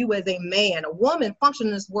to you as a man. A woman functions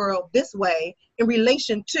in this world this way in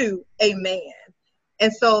relation to a man.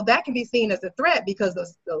 And so that can be seen as a threat because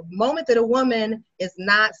the moment that a woman is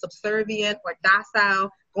not subservient or docile,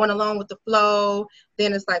 going along with the flow,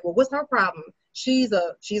 then it's like, well, what's her problem? She's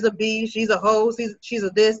a bee, she's a hoe, she's a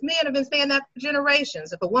this. Men have been saying that for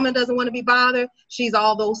generations. If a woman doesn't want to be bothered, she's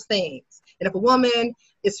all those things. And if a woman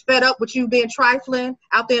is fed up with you being trifling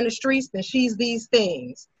out there in the streets, then she's these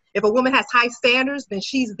things. If a woman has high standards, then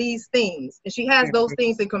she's these things. And she has those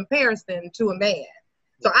things in comparison to a man.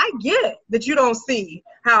 So I get that you don't see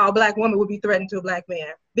how a black woman would be threatened to a black man.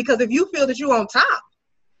 Because if you feel that you're on top,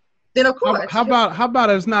 then of course. How about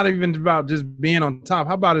it's not even about just being on top?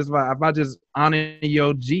 How about if I just honor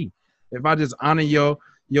your G? If I just honor your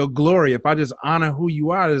glory, if I just honor who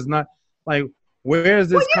you are, it's not like, where is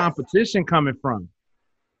this competition coming from?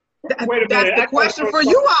 Wait a minute. That's the question for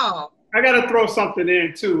you all. I got to throw something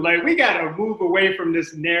in too. Like, we got to move away from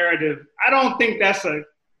this narrative. I don't think that's a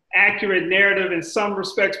accurate narrative in some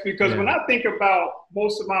respects, because when I think about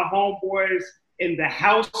most of my homeboys in the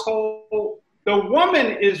household, the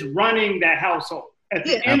woman is running that household at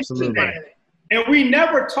the end of the day. And we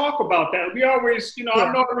never talk about that. We always,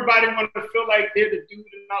 I know everybody wants to feel like they're the dude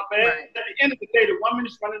and all, but at the end of the day, the woman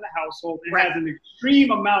is running the household and has an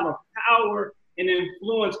extreme amount of power and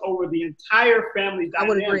influence over the entire family dynamic. I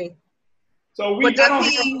would agree. So I don't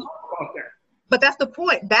talk about that. But that's the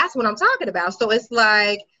point. That's what I'm talking about. So it's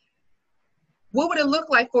like, what would it look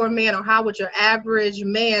like for a man, or how would your average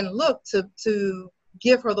man look to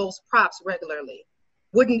give her those props regularly?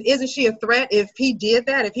 Isn't she a threat if he did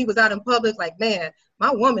that? If he was out in public, like, man,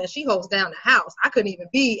 my woman, she holds down the house. I couldn't even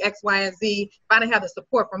be X, Y, and Z if I didn't have the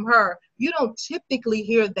support from her. You don't typically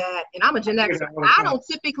hear that, and I'm a Gen Xer. I don't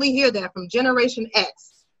typically hear that from Generation X.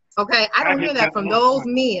 Okay, I don't hear that from those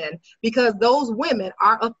men, because those women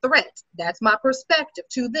are a threat. That's my perspective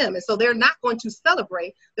to them. And so they're not going to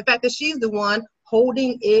celebrate the fact that she's the one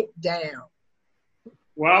holding it down.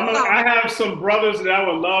 Well, I have some brothers that I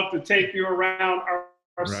would love to take you around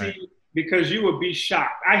RC, because you would be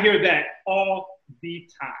shocked. I hear that all the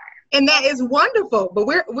time. And that is wonderful. But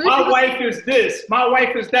we're my wife is this, my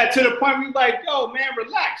wife is that, to the point we're like, yo, man,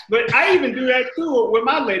 relax. But I even do that too with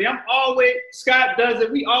my lady. I'm always, Scott does it.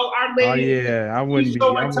 Our lady. Oh yeah, I wouldn't. She's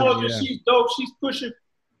so intelligent. She's dope. She's pushing.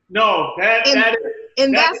 No,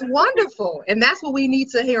 that's wonderful. And that's what we need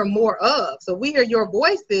to hear more of. So we hear your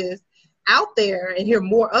voices out there and hear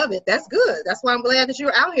more of it. That's good. That's why I'm glad that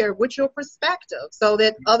you're out here with your perspective, so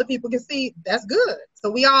that other people can see. That's good. So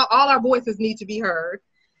we all our voices need to be heard.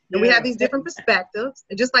 And we have these different perspectives.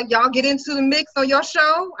 And just like y'all get into the mix on your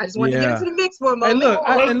show, I just wanted to get into the mix for a moment. Hey, look,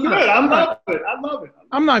 I love it.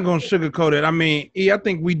 I'm not going to sugarcoat it. I mean, I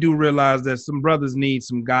think we do realize that some brothers need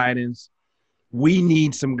some guidance. We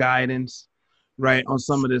need some guidance, right, on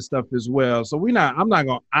some of this stuff as well. So I'm not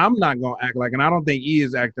going to act like, and I don't think E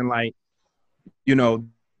is acting like,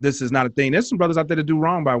 this is not a thing. There's some brothers out there that do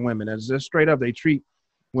wrong by women. That's just straight up. They treat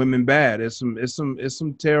women bad. It's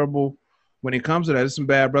some terrible, when it comes to that, it's some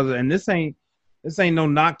bad brothers. And this ain't no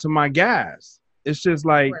knock to my guys. It's just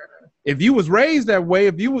like, if you was raised that way,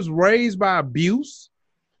 if you was raised by abuse,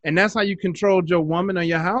 and that's how you controlled your woman or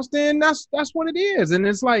your house, then that's what it is. And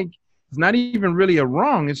it's like, it's not even really a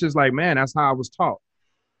wrong. It's just like, man, that's how I was taught.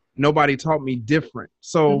 Nobody taught me different.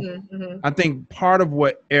 So I think part of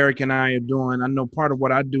what Eric and I are doing, I know part of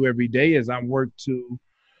what I do every day is I work to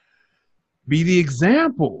be the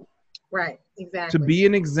example. Right, exactly. To be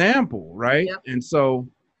an example, right? Yep. And so,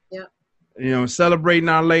 celebrating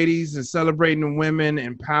our ladies and celebrating the women,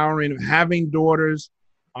 empowering, having daughters,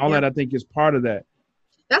 all that I think is part of that.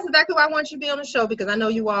 That's exactly why I want you to be on the show, because I know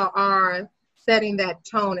you all are setting that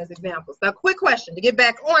tone as examples. Now, quick question to get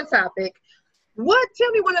back on topic.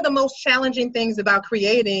 Tell me one of the most challenging things about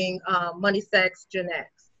creating Money, Sex, Gen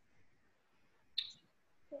X?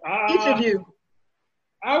 Each of you.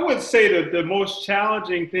 I would say that the most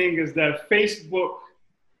challenging thing is that Facebook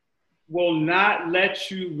will not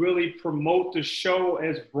let you really promote the show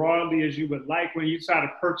as broadly as you would like. When you try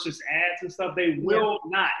to purchase ads and stuff, they will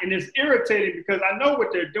not. And it's irritating because I know what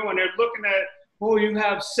they're doing. They're looking at, you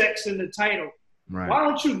have sex in the title. Right. Why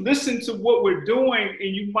don't you listen to what we're doing,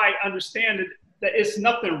 and you might understand that it's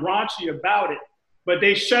nothing raunchy about it. But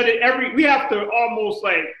they shut it we have to almost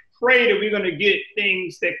like pray that we're going to get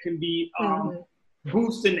things that can be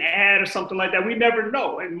boost an ad or something like that. We never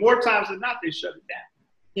know. And more times than not, they shut it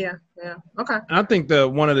down. Yeah. Okay. I think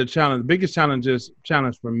one of the biggest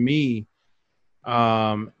challenge for me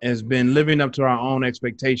has been living up to our own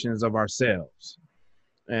expectations of ourselves.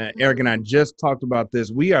 Eric and I just talked about this.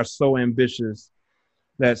 We are so ambitious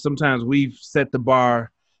that sometimes we've set the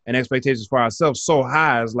bar and expectations for ourselves so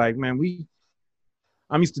high. It's like, man,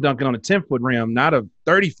 I'm used to dunking on a 10-foot rim, not a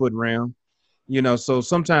 30-foot rim, so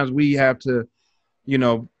sometimes we have to,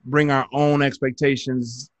 bring our own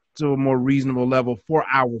expectations to a more reasonable level for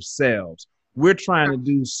ourselves. We're trying to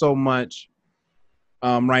do so much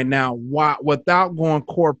right now without going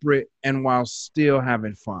corporate and while still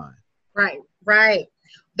having fun. Right.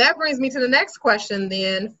 That brings me to the next question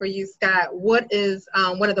then for you, Scott. What is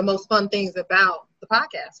one of the most fun things about the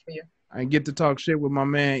podcast for you? I get to talk shit with my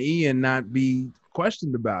man E and not be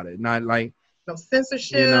questioned about it. Not like no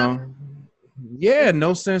censorship.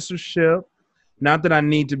 No censorship. Not that I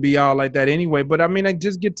need to be all like that anyway, but I mean, I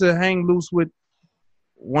just get to hang loose with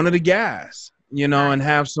one of the guys, and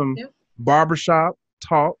have some barbershop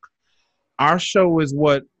talk. Our show is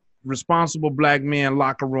what responsible black men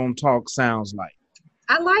locker room talk sounds like.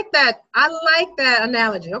 I like that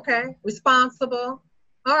analogy. Okay. Responsible.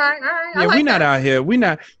 All right. Yeah, we're not out here.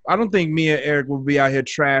 I don't think me and Eric will be out here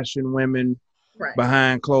trashing women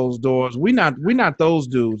behind closed doors. We're not those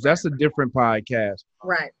dudes. That's a different podcast.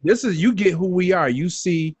 Right. This is, you get who we are. You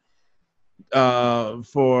see,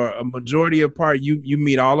 for a majority of part, you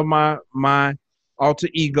meet all of my alter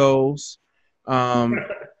egos.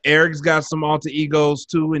 Eric's got some alter egos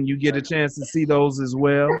too, and you get a chance to see those as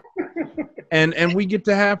well. And we get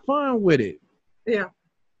to have fun with it. Yeah.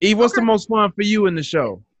 E, what's the most fun for you in the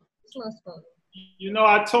show? What's most fun?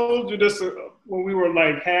 I told you this when we were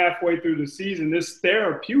like halfway through the season. It's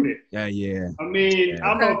therapeutic. Yeah. I mean,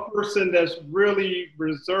 I'm a person that's really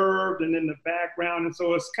reserved and in the background, and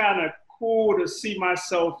so it's kind of cool to see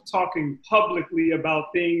myself talking publicly about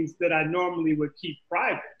things that I normally would keep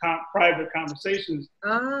private conversations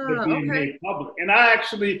that being made public. And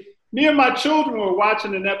me and my children were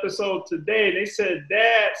watching an episode today, and they said,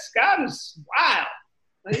 "Dad, Scott is wild.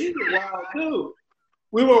 Like, he's a wild dude."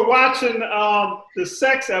 We were watching the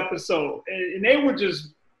sex episode, and they were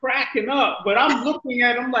just cracking up. But I'm looking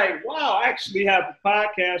at them like, wow, I actually have a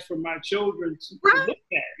podcast for my children to look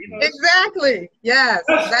at. Exactly. Yes.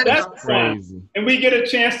 That's crazy. And we get a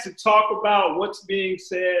chance to talk about what's being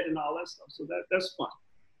said and all that stuff. So that's fun.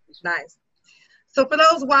 Nice. So for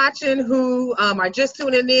those watching who are just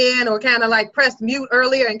tuning in or kind of like pressed mute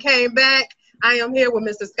earlier and came back, I am here with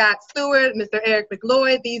Mr. Scott Stewart, Mr. Eric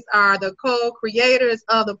McLeod. These are the co-creators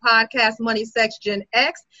of the podcast Money, Sex, Gen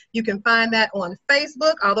X. You can find that on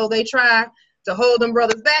Facebook. Although they try to hold them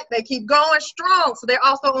brothers back, they keep going strong. So they're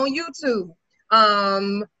also on YouTube,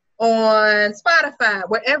 on Spotify,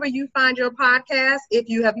 wherever you find your podcast. If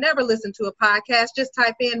you have never listened to a podcast, just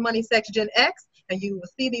type in Money, Sex, Gen X. and you will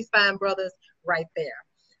see these fine brothers right there.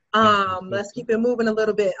 Let's keep it moving a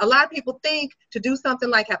little bit. A lot of people think to do something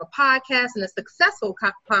like have a podcast and a successful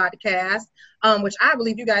podcast, which I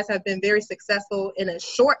believe you guys have been very successful in a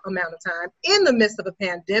short amount of time in the midst of a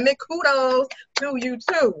pandemic. Kudos to you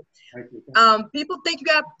too. Thank you. People think you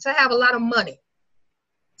got to have a lot of money.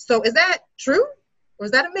 So is that true or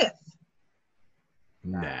is that a myth?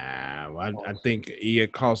 Nah, I think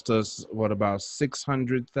it cost us about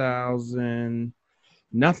 600,000.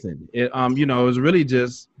 Nothing. It it was really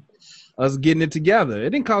just us getting it together. It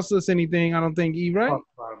didn't cost us anything, I don't think, E, right?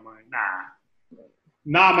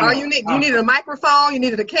 Nah. Oh, you needed a microphone, you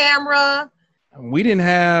needed a camera. We didn't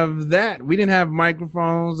have that. We didn't have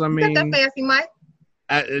microphones. I mean, got that fancy mic.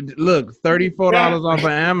 Look, $34 off of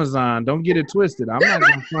Amazon. Don't get it twisted. I'm not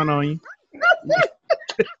gonna front on you.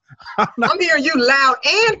 I'm hearing you loud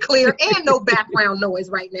and clear and no background noise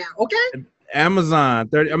right now. Okay. Amazon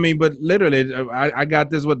 30. I mean, but literally, I got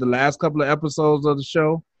this with the last couple of episodes of the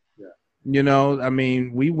show. Yeah. I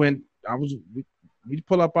mean, we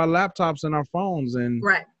pull up our laptops and our phones and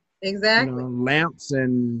right, exactly, lamps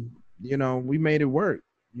and we made it work.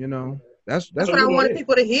 That's what I wanted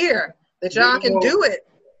people to hear, that y'all can do it.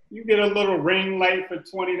 You get a little ring light for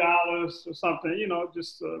 $20 or something,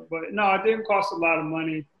 but no, it didn't cost a lot of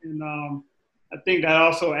money, and I think that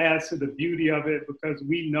also adds to the beauty of it because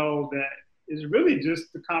we know that it's really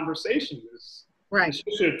just the conversation. Right. It's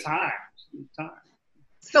just your time.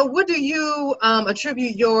 So what do you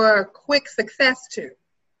attribute your quick success to?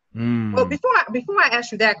 Well, before I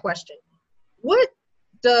ask you that question, what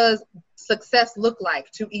does success look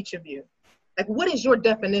like to each of you? Like, what is your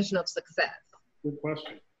definition of success? Good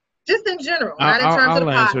question. Just in general, not in terms of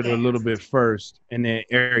the podcast. I'll answer it a little bit first, and then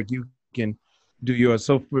Eric, you can do yours.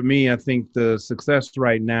 So for me, I think the success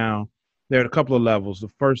right now, there are a couple of levels. The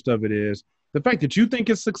first of it is the fact that you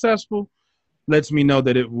think it's successful lets me know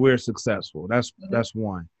that we're successful. That's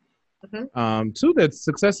one. Mm-hmm. Two, that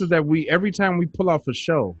success is that every time we pull off a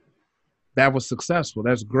show, that was successful.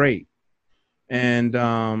 That's great. And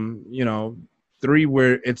three,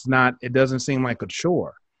 where it doesn't seem like a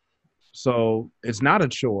chore. So it's not a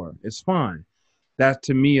chore. It's fun. That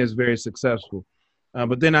to me is very successful.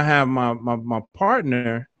 But then I have my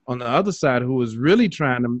partner on the other side who is really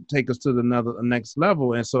trying to take us to the next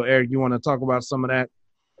level. And so, Eric, you want to talk about some of that?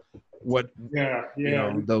 What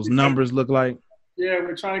those numbers look like? Yeah,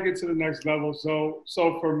 we're trying to get to the next level. So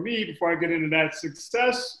for me, before I get into that,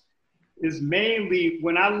 success is mainly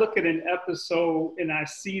when I look at an episode and I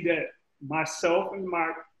see that myself and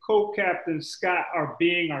my co-captain Scott are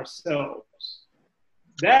being ourselves.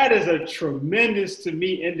 That is a tremendous, to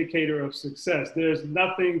me, indicator of success. There's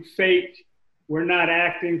nothing fake. We're not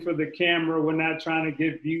acting for the camera. We're not trying to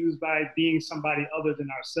get views by being somebody other than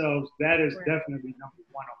ourselves. That is definitely number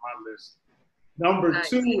one on my list. Number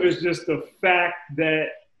two is just the fact that,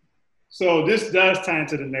 so this does tie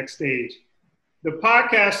into the next stage. The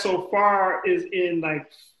podcast so far is in like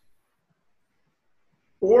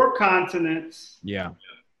 4 continents. Yeah.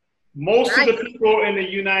 Most of the people in the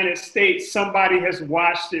United States, somebody has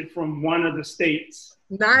watched it from one of the states.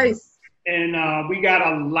 Nice. And we got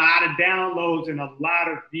a lot of downloads and a lot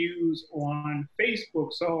of views on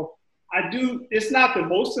Facebook. So it's not the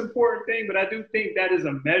most important thing, but I do think that is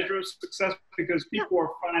a measure of success because people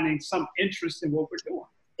are finding some interest in what we're doing.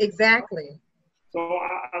 Exactly. So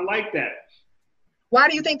I like that. Why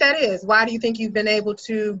do you think that is? Why do you think you've been able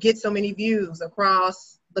to get so many views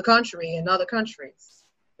across the country and other countries?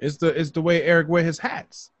 It's the way Eric wears his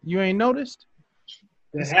hats. You ain't noticed?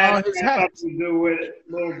 The hat has something to do with it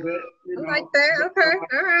a little bit. I like that. Okay.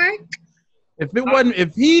 All right.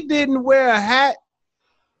 If he didn't wear a hat,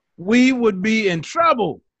 we would be in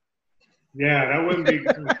trouble. Yeah, that wouldn't be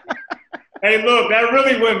good. Hey, look, that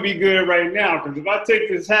really wouldn't be good right now because if I take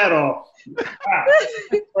this hat off,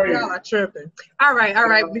 y'all are tripping. All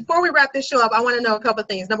right. Before we wrap this show up, I want to know a couple of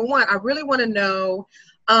things. Number one, I really want to know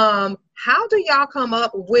how do y'all come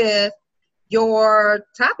up with your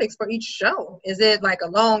topics for each show? Is it like a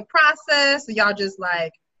long process? Or y'all just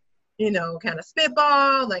like, kind of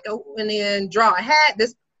spitball, like, and then draw a hat?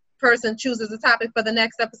 This person chooses a topic for the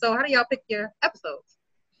next episode. How do y'all pick your episodes?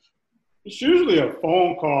 It's usually a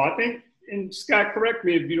phone call. I think, and Scott, correct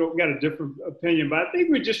me if you don't got a different opinion, but I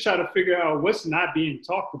think we just try to figure out what's not being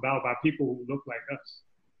talked about by people who look like us.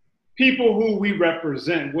 People who we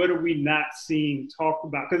represent, what are we not seeing talked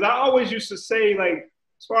about? Because I always used to say, like,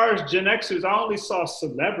 as far as Gen Xers, I only saw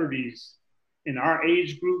celebrities in our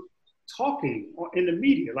age group talking in the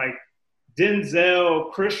media, like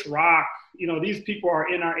Denzel, Chris Rock. These people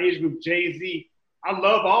are in our age group, Jay-Z. I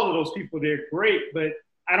love all of those people. They're great, but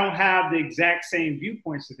I don't have the exact same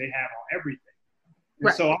viewpoints that they have on everything.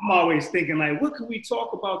 And so I'm always thinking, like, what can we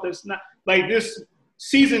talk about that's not like this?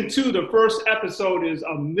 Season 2, the first episode is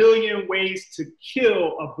 1,000,000 Ways to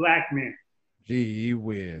Kill a Black Man. Gee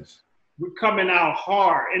whiz. We're coming out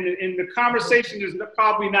hard. And the conversation is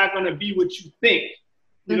probably not going to be what you think.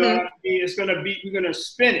 You know what I mean? It's going to be, we're going to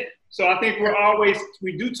spin it. So I think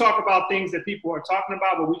we do talk about things that people are talking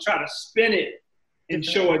about, but we try to spin it and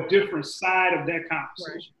show a different side of that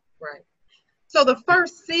conversation. Right. So the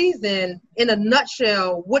first season, in a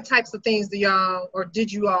nutshell, what types of things did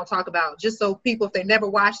you all talk about? Just so people, if they never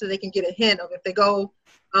watched it, they can get a hint of, if they go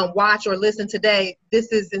watch or listen today,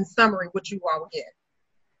 this is in summary what you all will get.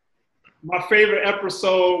 My favorite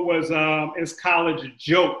episode was Is College a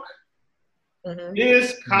Joke?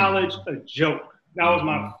 Is College a Joke? That was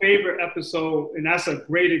my favorite episode, and that's a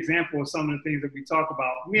great example of some of the things that we talk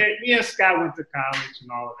about. Me and Scott went to college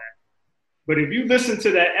and all of that. But if you listen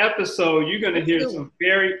to that episode, you're going to hear some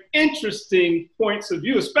very interesting points of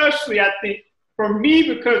view, especially, I think, for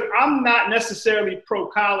me, because I'm not necessarily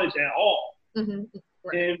pro-college at all. And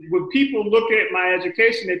when people look at my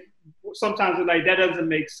education, sometimes they're like, that doesn't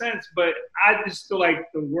make sense. But I just feel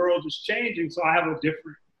like the world is changing, so I have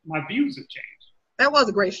my views have changed. That was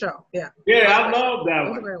a great show. Yeah, I love that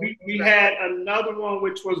one. We had another one,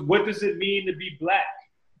 which was, what does it mean to be Black?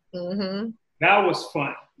 That was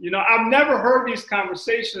fun. You know, I've never heard these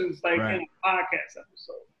conversations like in a podcast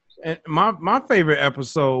episode. So. And my favorite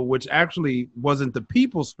episode, which actually wasn't the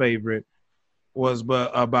people's favorite, was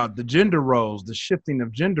about the gender roles, the shifting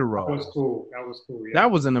of gender roles. That was cool. Yeah.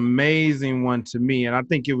 That was an amazing one to me, and I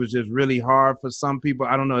think it was just really hard for some people.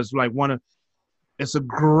 I don't know. It's like it's a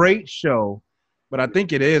great show, but I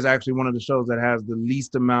think it is actually one of the shows that has the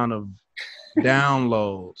least amount of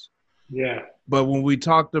downloads. Yeah. But when we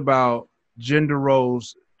talked about gender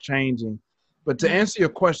roles changing, but to answer your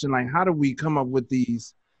question, like, how do we come up with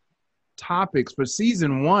these topics for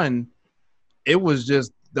season 1? It was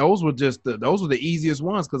just those were the easiest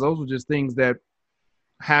ones, because those were just things that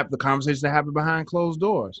the conversation that happened behind closed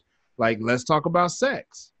doors. Like, let's talk about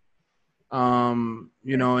sex. You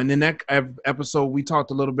know, and in that episode, we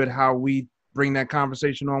talked a little bit how we bring that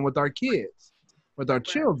conversation on with our kids, with our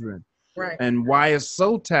children, and why it's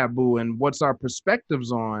so taboo, and what's our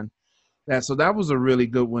perspectives on that. So that was a really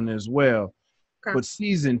good one as well. But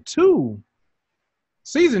season two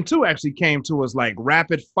actually came to us like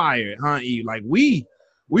rapid fire, huh, Eve? Like we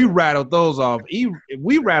rattled those off.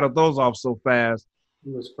 We rattled those off so fast,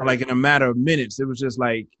 like in a matter of minutes. It was just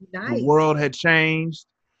like the world had changed,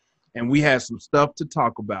 and we had some stuff to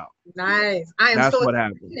talk about. Nice. That's so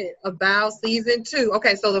excited about season 2.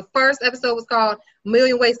 Okay, so the first episode was called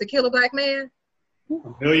 "1,000,000 Ways to Kill a Black Man."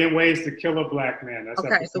 1,000,000 Ways to Kill a Black Man. That's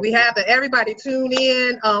okay, so we have everybody tune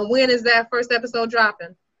in. When is that first episode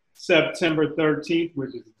dropping? September 13th,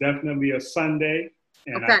 which is definitely a Sunday.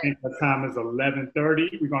 And I think the time is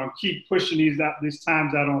 11:30. We're going to keep pushing these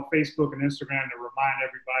times out on Facebook and Instagram to remind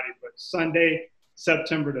everybody. But Sunday,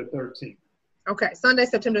 September the 13th. Okay, Sunday,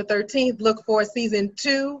 September 13th. Look for season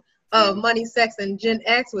 2 of Money, Sex, and Gen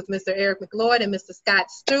X with Mr. Eric McLeod and Mr. Scott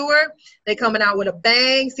Stewart. They're coming out with a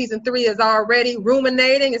bang. Season 3 is already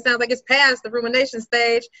ruminating. It sounds like it's past the rumination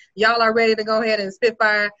stage. Y'all are ready to go ahead and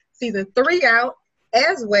spitfire season 3 out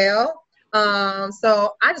as well.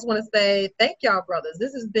 So I just want to say thank y'all, brothers.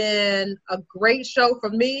 This has been a great show for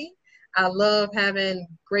me. I love having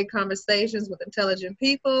great conversations with intelligent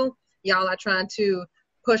people. Y'all are trying to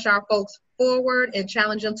push our folks forward and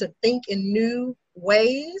challenge them to think in new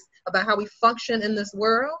ways about how we function in this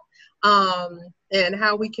world, and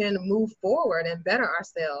how we can move forward and better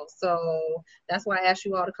ourselves. So that's why I asked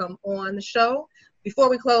you all to come on the show. Before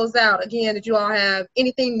we close out, again, did you all have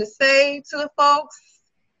anything to say to the folks?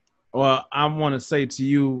 Well, I want to say to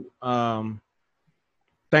you,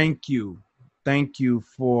 thank you. Thank you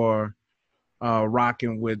for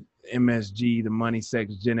rocking with MSG, the Money,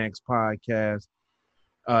 Sex, Gen X podcast.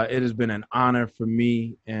 It has been an honor for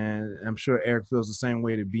me, and I'm sure Eric feels the same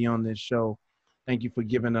way, to be on this show. Thank you for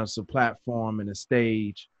giving us a platform and a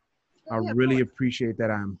stage. I really appreciate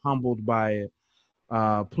that. I'm humbled by it.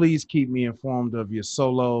 Please keep me informed of your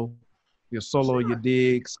solo, your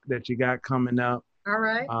digs that you got coming up. All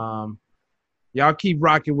right. Y'all keep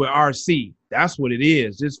rocking with RC. That's what it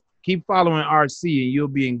is. Just keep following RC and you'll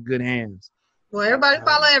be in good hands. Well, everybody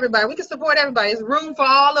follow everybody. We can support everybody. There's room for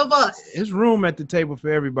all of us. There's room at the table for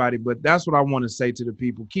everybody, but that's what I want to say to the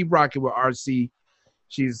people. Keep rocking with RC.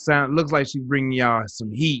 Looks like she's bringing y'all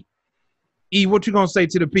some heat. E, what you gonna say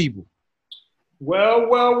to the people?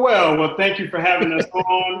 Well, thank you for having us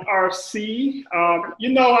on, RC.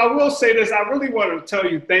 I will say this. I really want to tell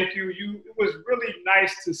you thank you. It was really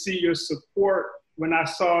nice to see your support when I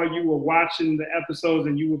saw you were watching the episodes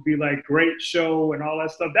and you would be like, great show and all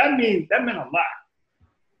that stuff. That meant a lot.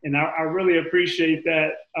 And I really appreciate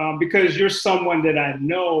that because you're someone that I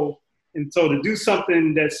know. And so to do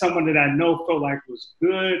something that someone that I know felt like was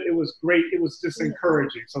good, it was great. It was just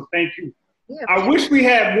encouraging. So thank you. Yeah, I wish we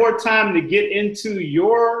had more time to get into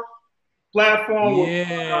your platform.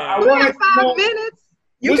 Yeah. We have 5 minutes.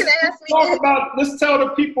 You can ask me. Let's tell the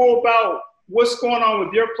people about what's going on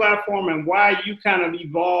with your platform and why you kind of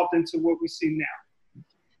evolved into what we see now.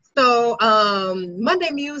 So Monday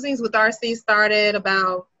Musings with RC started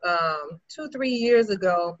about 2-3 years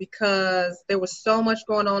ago because there was so much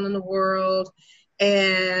going on in the world,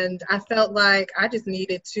 and I felt like I just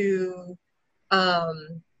needed to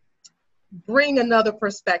bring another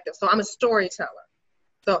perspective. So I'm a storyteller.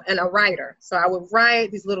 And a writer. So I would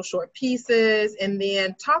write these little short pieces and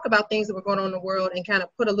then talk about things that were going on in the world and kind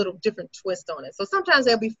of put a little different twist on it. So sometimes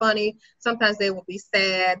they'll be funny, sometimes they will be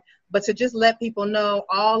sad, but to just let people know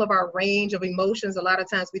all of our range of emotions. A lot of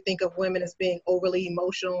times we think of women as being overly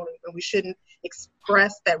emotional and we shouldn't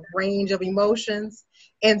express that range of emotions.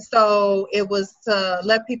 And so it was to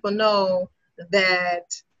let people know that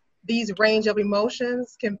these range of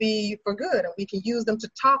emotions can be for good and we can use them to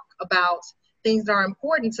talk about things that are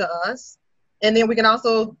important to us. And then we can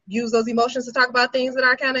also use those emotions to talk about things that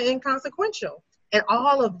are kind of inconsequential. And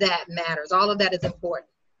all of that matters. All of that is important.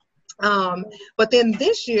 But then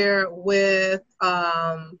this year with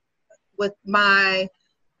my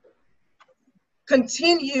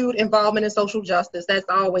continued involvement in social justice, that's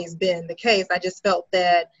always been the case. I just felt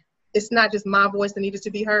that it's not just my voice that needed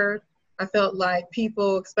to be heard. I felt like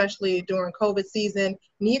people, especially during COVID season,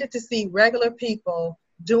 needed to see regular people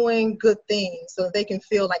doing good things so that they can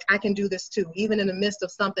feel like I can do this too, even in the midst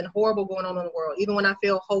of something horrible going on in the world. Even when I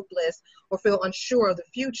feel hopeless or feel unsure of the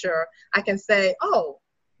future, I can say, oh,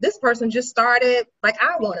 this person just started like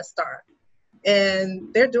I want to start.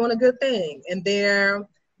 And they're doing a good thing. And they're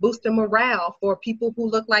boosting morale for people who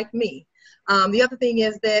look like me. The other thing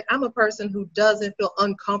is that I'm a person who doesn't feel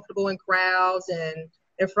uncomfortable in crowds and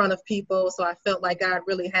in front of people. So I felt like God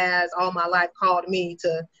really has all my life called me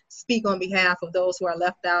to speak on behalf of those who are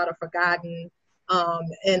left out or forgotten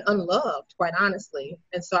and unloved, quite honestly.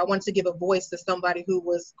 And so I wanted to give a voice to somebody who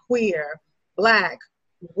was queer, Black,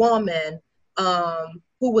 woman,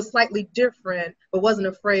 who was slightly different, but wasn't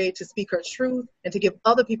afraid to speak her truth and to give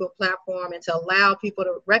other people a platform and to allow people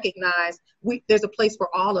to recognize there's a place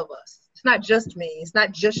for all of us. It's not just me. It's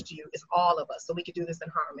not just you. It's all of us. So we can do this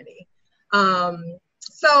in harmony.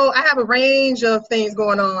 So I have a range of things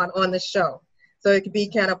going on the show. So it could be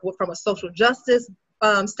kind of from a social justice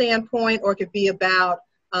standpoint, or it could be about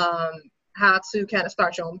how to kind of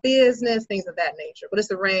start your own business, things of that nature. But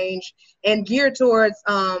it's a range and geared towards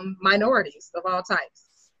minorities of all types.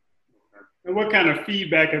 And what kind of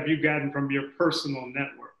feedback have you gotten from your personal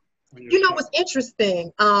network? You know what's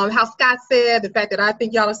interesting? How Scott said, the fact that I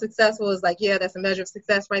think y'all are successful is like, yeah, that's a measure of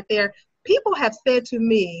success right there. People have said to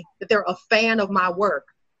me that they're a fan of my work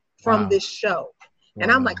from this show. Wow.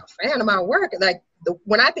 And I'm like, a fan of my work? Like,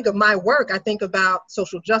 when I think of my work, I think about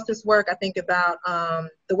social justice work. I think about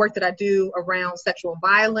the work that I do around sexual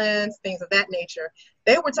violence, things of that nature.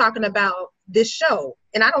 They were talking about this show,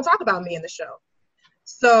 and I don't talk about me in the show.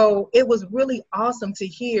 So it was really awesome to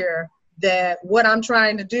hear that what I'm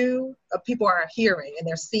trying to do, people are hearing and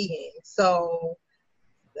they're seeing. So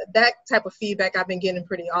that type of feedback I've been getting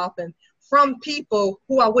pretty often from people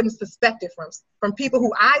who I wouldn't suspect it from people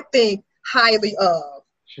who I think highly of.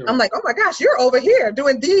 Sure. I'm like, oh my gosh, you're over here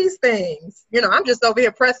doing these things. You know, I'm just over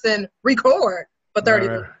here pressing record for 30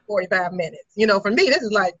 to 45 minutes. You know, for me, this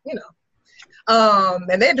is like, you know,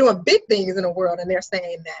 and they're doing big things in the world and they're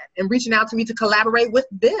saying that and reaching out to me to collaborate with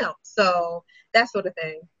them. So that sort of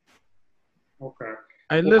thing. Okay.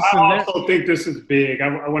 Hey, listen, I also think this is big.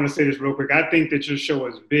 I want to say this real quick. I think that your show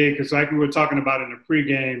is big because like we were talking about in the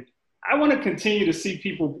pregame, I want to continue to see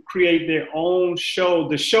people create their own show,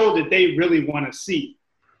 the show that they really want to see.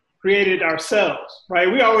 Create it ourselves,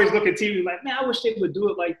 right? We always look at TV like, man, I wish they would do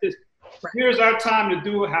it like this. Right. Here's our time to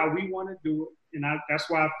do it how we want to do it. And that's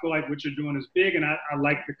why I feel like what you're doing is big, and I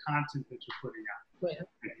like the content that you're putting out. Yeah.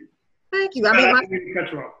 Thank you. I mean, I didn't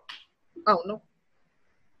cut you off. Oh, no.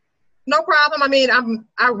 No problem. I mean,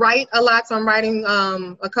 I write a lot, so I'm writing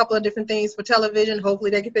a couple of different things for television.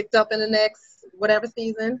 Hopefully they get picked up in the next whatever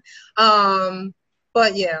season.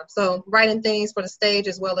 But yeah, so writing things for the stage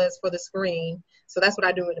as well as for the screen. So that's what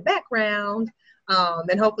I do in the background.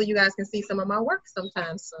 And hopefully you guys can see some of my work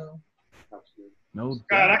sometimes. So. No,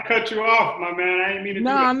 God, I cut you off, my man. I didn't mean to do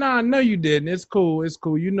that. No, you didn't. It's cool. It's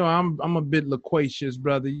cool. You know, I'm a bit loquacious,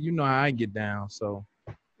 brother. You know how I get down. So.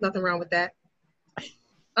 Nothing wrong with that.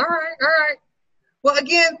 All right. Well,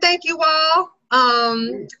 again, thank you all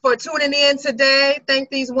for tuning in today. Thank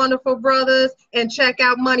these wonderful brothers, and check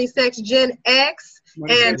out Money Sex Gen X.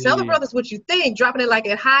 And tell the brothers what you think. Dropping it like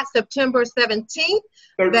it hot September 17th.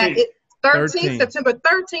 13th, September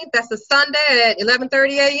 13th. That's a Sunday at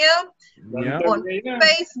 11:30 a.m. On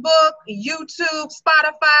Facebook, YouTube,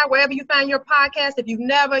 Spotify, wherever you find your podcast. If you've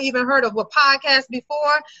never even heard of a podcast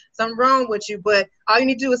before, something wrong with you. But all you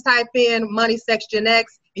need to do is type in Money Sex Gen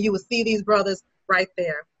X, and you will see these brothers right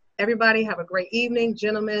there. Everybody have a great evening.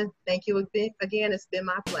 Gentlemen, thank you again. It's been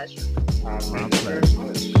my pleasure. My pleasure.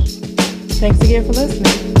 Thanks again for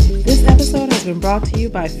listening. This episode has been brought to you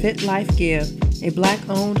by Fit Life Give, a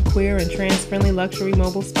Black-owned, queer, and trans-friendly luxury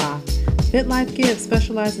mobile spa. Fit Life Give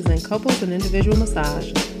specializes in couples and individual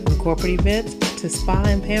massage, from corporate events to spa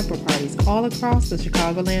and pamper parties all across the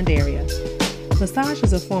Chicagoland area. Massage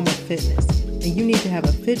is a form of fitness, and you need to have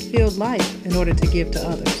a fit-filled life in order to give to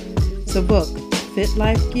others. So book Fit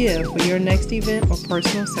Life Give for your next event or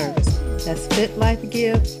personal service. That's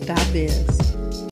fitlifegive.biz.